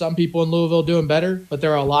there are some people in Louisville doing better, but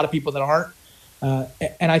there are a lot of people that aren't.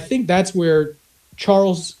 And I think that's where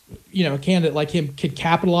Charles, a candidate like him could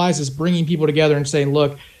capitalize, is bringing people together and saying,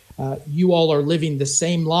 look, you all are living the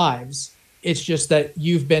same lives. It's just that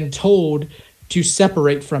you've been told to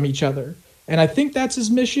separate from each other. And I think that's his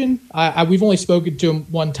mission. We've only spoken to him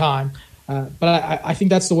one time, but I think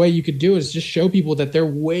that's the way you could do it, is just show people that they're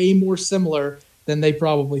way more similar than they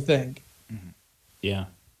probably think. Yeah,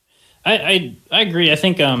 I agree. I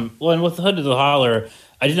think well, with the hood to the holler,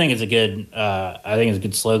 I do think it's a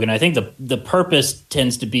good slogan. I think the purpose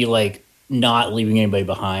tends to be like not leaving anybody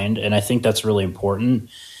behind, and I think that's really important,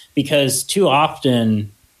 because too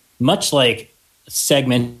often, much like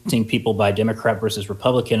segmenting people by Democrat versus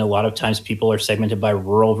Republican, a lot of times people are segmented by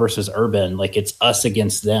rural versus urban, like it's us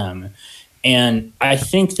against them. And I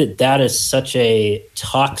think that is such a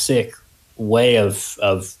toxic way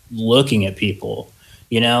of looking at people.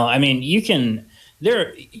 I mean,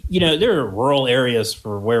 there are rural areas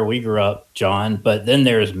for where we grew up, John, but then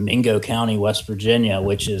there's Mingo County, West Virginia,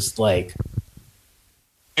 which is like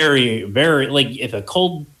very, very, like if a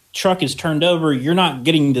cold truck is turned over, you're not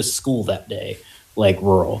getting to school that day, like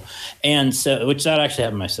rural. And so, which that actually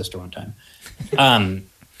happened to my sister one time.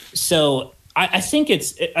 So I think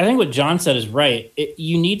what John said is right.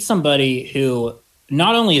 You need somebody who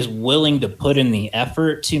not only is willing to put in the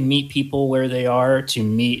effort to meet people where they are,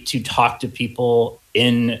 to talk to people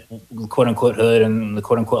in quote unquote hood and the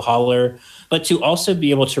quote unquote holler, but to also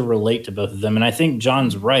be able to relate to both of them. And I think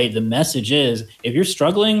John's right. The message is, if you're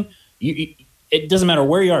struggling, it doesn't matter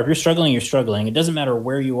where you are. If you're struggling, you're struggling. It doesn't matter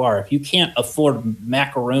where you are. If you can't afford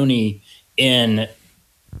macaroni in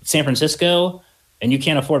San Francisco and you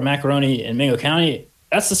can't afford macaroni in Mingo County,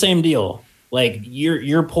 that's the same deal. Like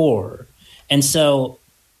you're poor. And so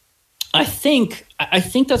I think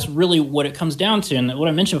that's really what it comes down to. And what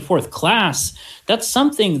I mentioned before with class, that's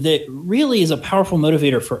something that really is a powerful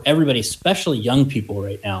motivator for everybody, especially young people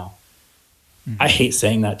right now. I hate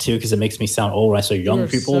saying that too, because it makes me sound old when I say young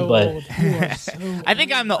people. So but I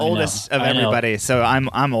think I'm the oldest of everybody, so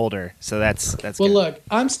I'm older. So that's well. Good. Look,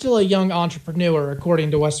 I'm still a young entrepreneur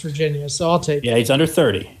according to West Virginia, so I'll take. Yeah, he's under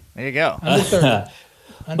 30. There you go. Under 30.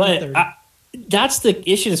 But 30. That's the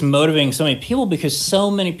issue that's motivating so many people, because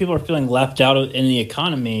so many people are feeling left out in the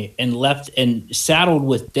economy and left and saddled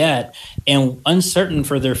with debt and uncertain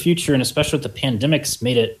for their future, and especially with the pandemic's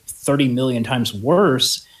made it 30 million times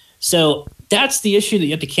worse. So that's the issue that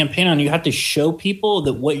you have to campaign on. You have to show people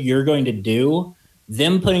that what you're going to do,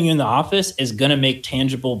 them putting you in the office, is going to make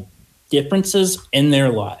tangible differences in their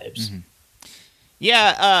lives. Mm-hmm.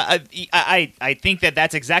 Yeah, I think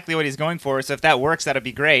that's exactly what he's going for. So if that works, that'd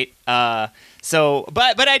be great. But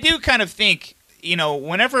I do kind of think,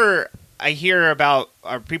 whenever I hear about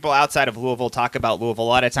people outside of Louisville talk about Louisville. A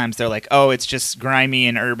lot of times they're like, oh, it's just grimy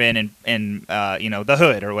and urban and the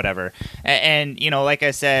hood or whatever. And like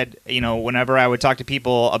I said, whenever I would talk to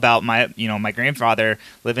people about my grandfather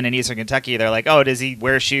living in Eastern Kentucky, they're like, oh, does he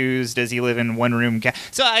wear shoes? Does he live in one room?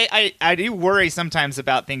 So I do worry sometimes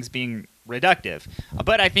about things being reductive,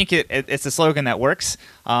 but I think it's a slogan that works.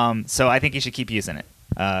 So I think he should keep using it.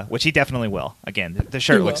 Which he definitely will. Again, the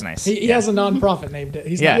shirt looks nice. He has a nonprofit named it.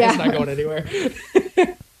 He's not going anywhere.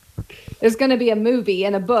 There's going to be a movie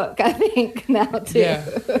and a book, I think, now, too. Yeah,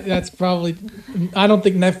 that's probably... I don't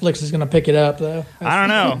think Netflix is going to pick it up, though. I don't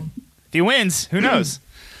know. If he wins, who knows?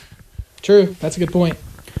 True. That's a good point.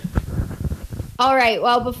 All right.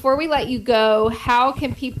 Well, before we let you go, how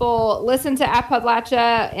can people listen to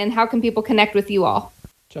Appalachia and how can people connect with you all?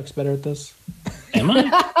 Chuck's better at this. Am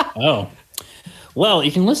I? Oh. Well,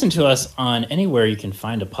 you can listen to us on anywhere you can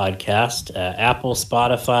find a podcast, Apple,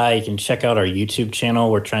 Spotify. You can check out our YouTube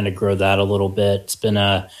channel. We're trying to grow that a little bit. It's been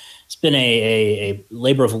a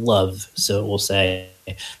labor of love, so we'll say.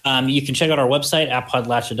 You can check out our website,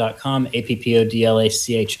 appodlachia.com,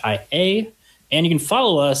 APPODLACHIA. And you can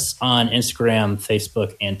follow us on Instagram,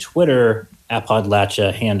 Facebook, and Twitter,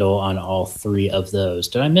 Appodlachia handle on all three of those.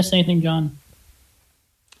 Did I miss anything, John?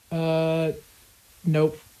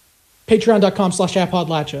 Nope.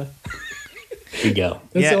 Patreon.com/appodlachia. There you go.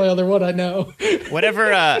 That's the only other one I know.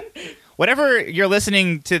 Whatever you're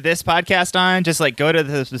listening to this podcast on, just like go to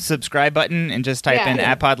the subscribe button and just type in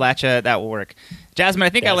Appodlachia. That will work. Jasmine, I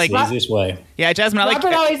think I like the easiest way. Yeah, Jasmine,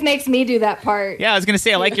 Robert always makes me do that part. Yeah, I was gonna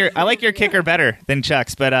say I like your kicker better than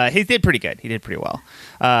Chuck's, but he did pretty good. He did pretty well.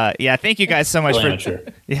 Thank you guys so much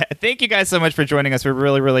thank you guys so much for joining us. We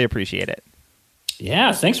really, really appreciate it.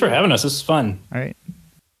 Yeah, thanks for having us. This is fun. All right.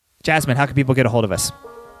 Jasmine, how can people get a hold of us?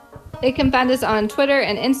 They can find us on Twitter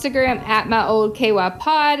and Instagram at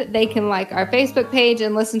MyOldKYPod. They can like our Facebook page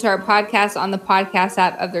and listen to our podcast on the podcast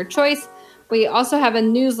app of their choice. We also have a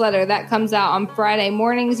newsletter that comes out on Friday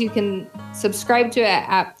mornings. You can subscribe to it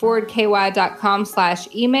at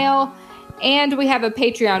forwardky.com/email. And we have a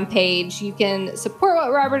Patreon page. You can support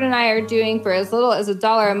what Robert and I are doing for as little as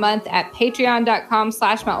 $1 a month at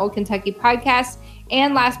patreon.com/MyOldKentuckyPodcast.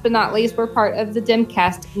 And last but not least, we're part of the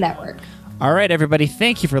Dimcast Network. All right, everybody.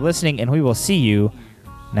 Thank you for listening, and we will see you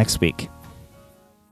next week.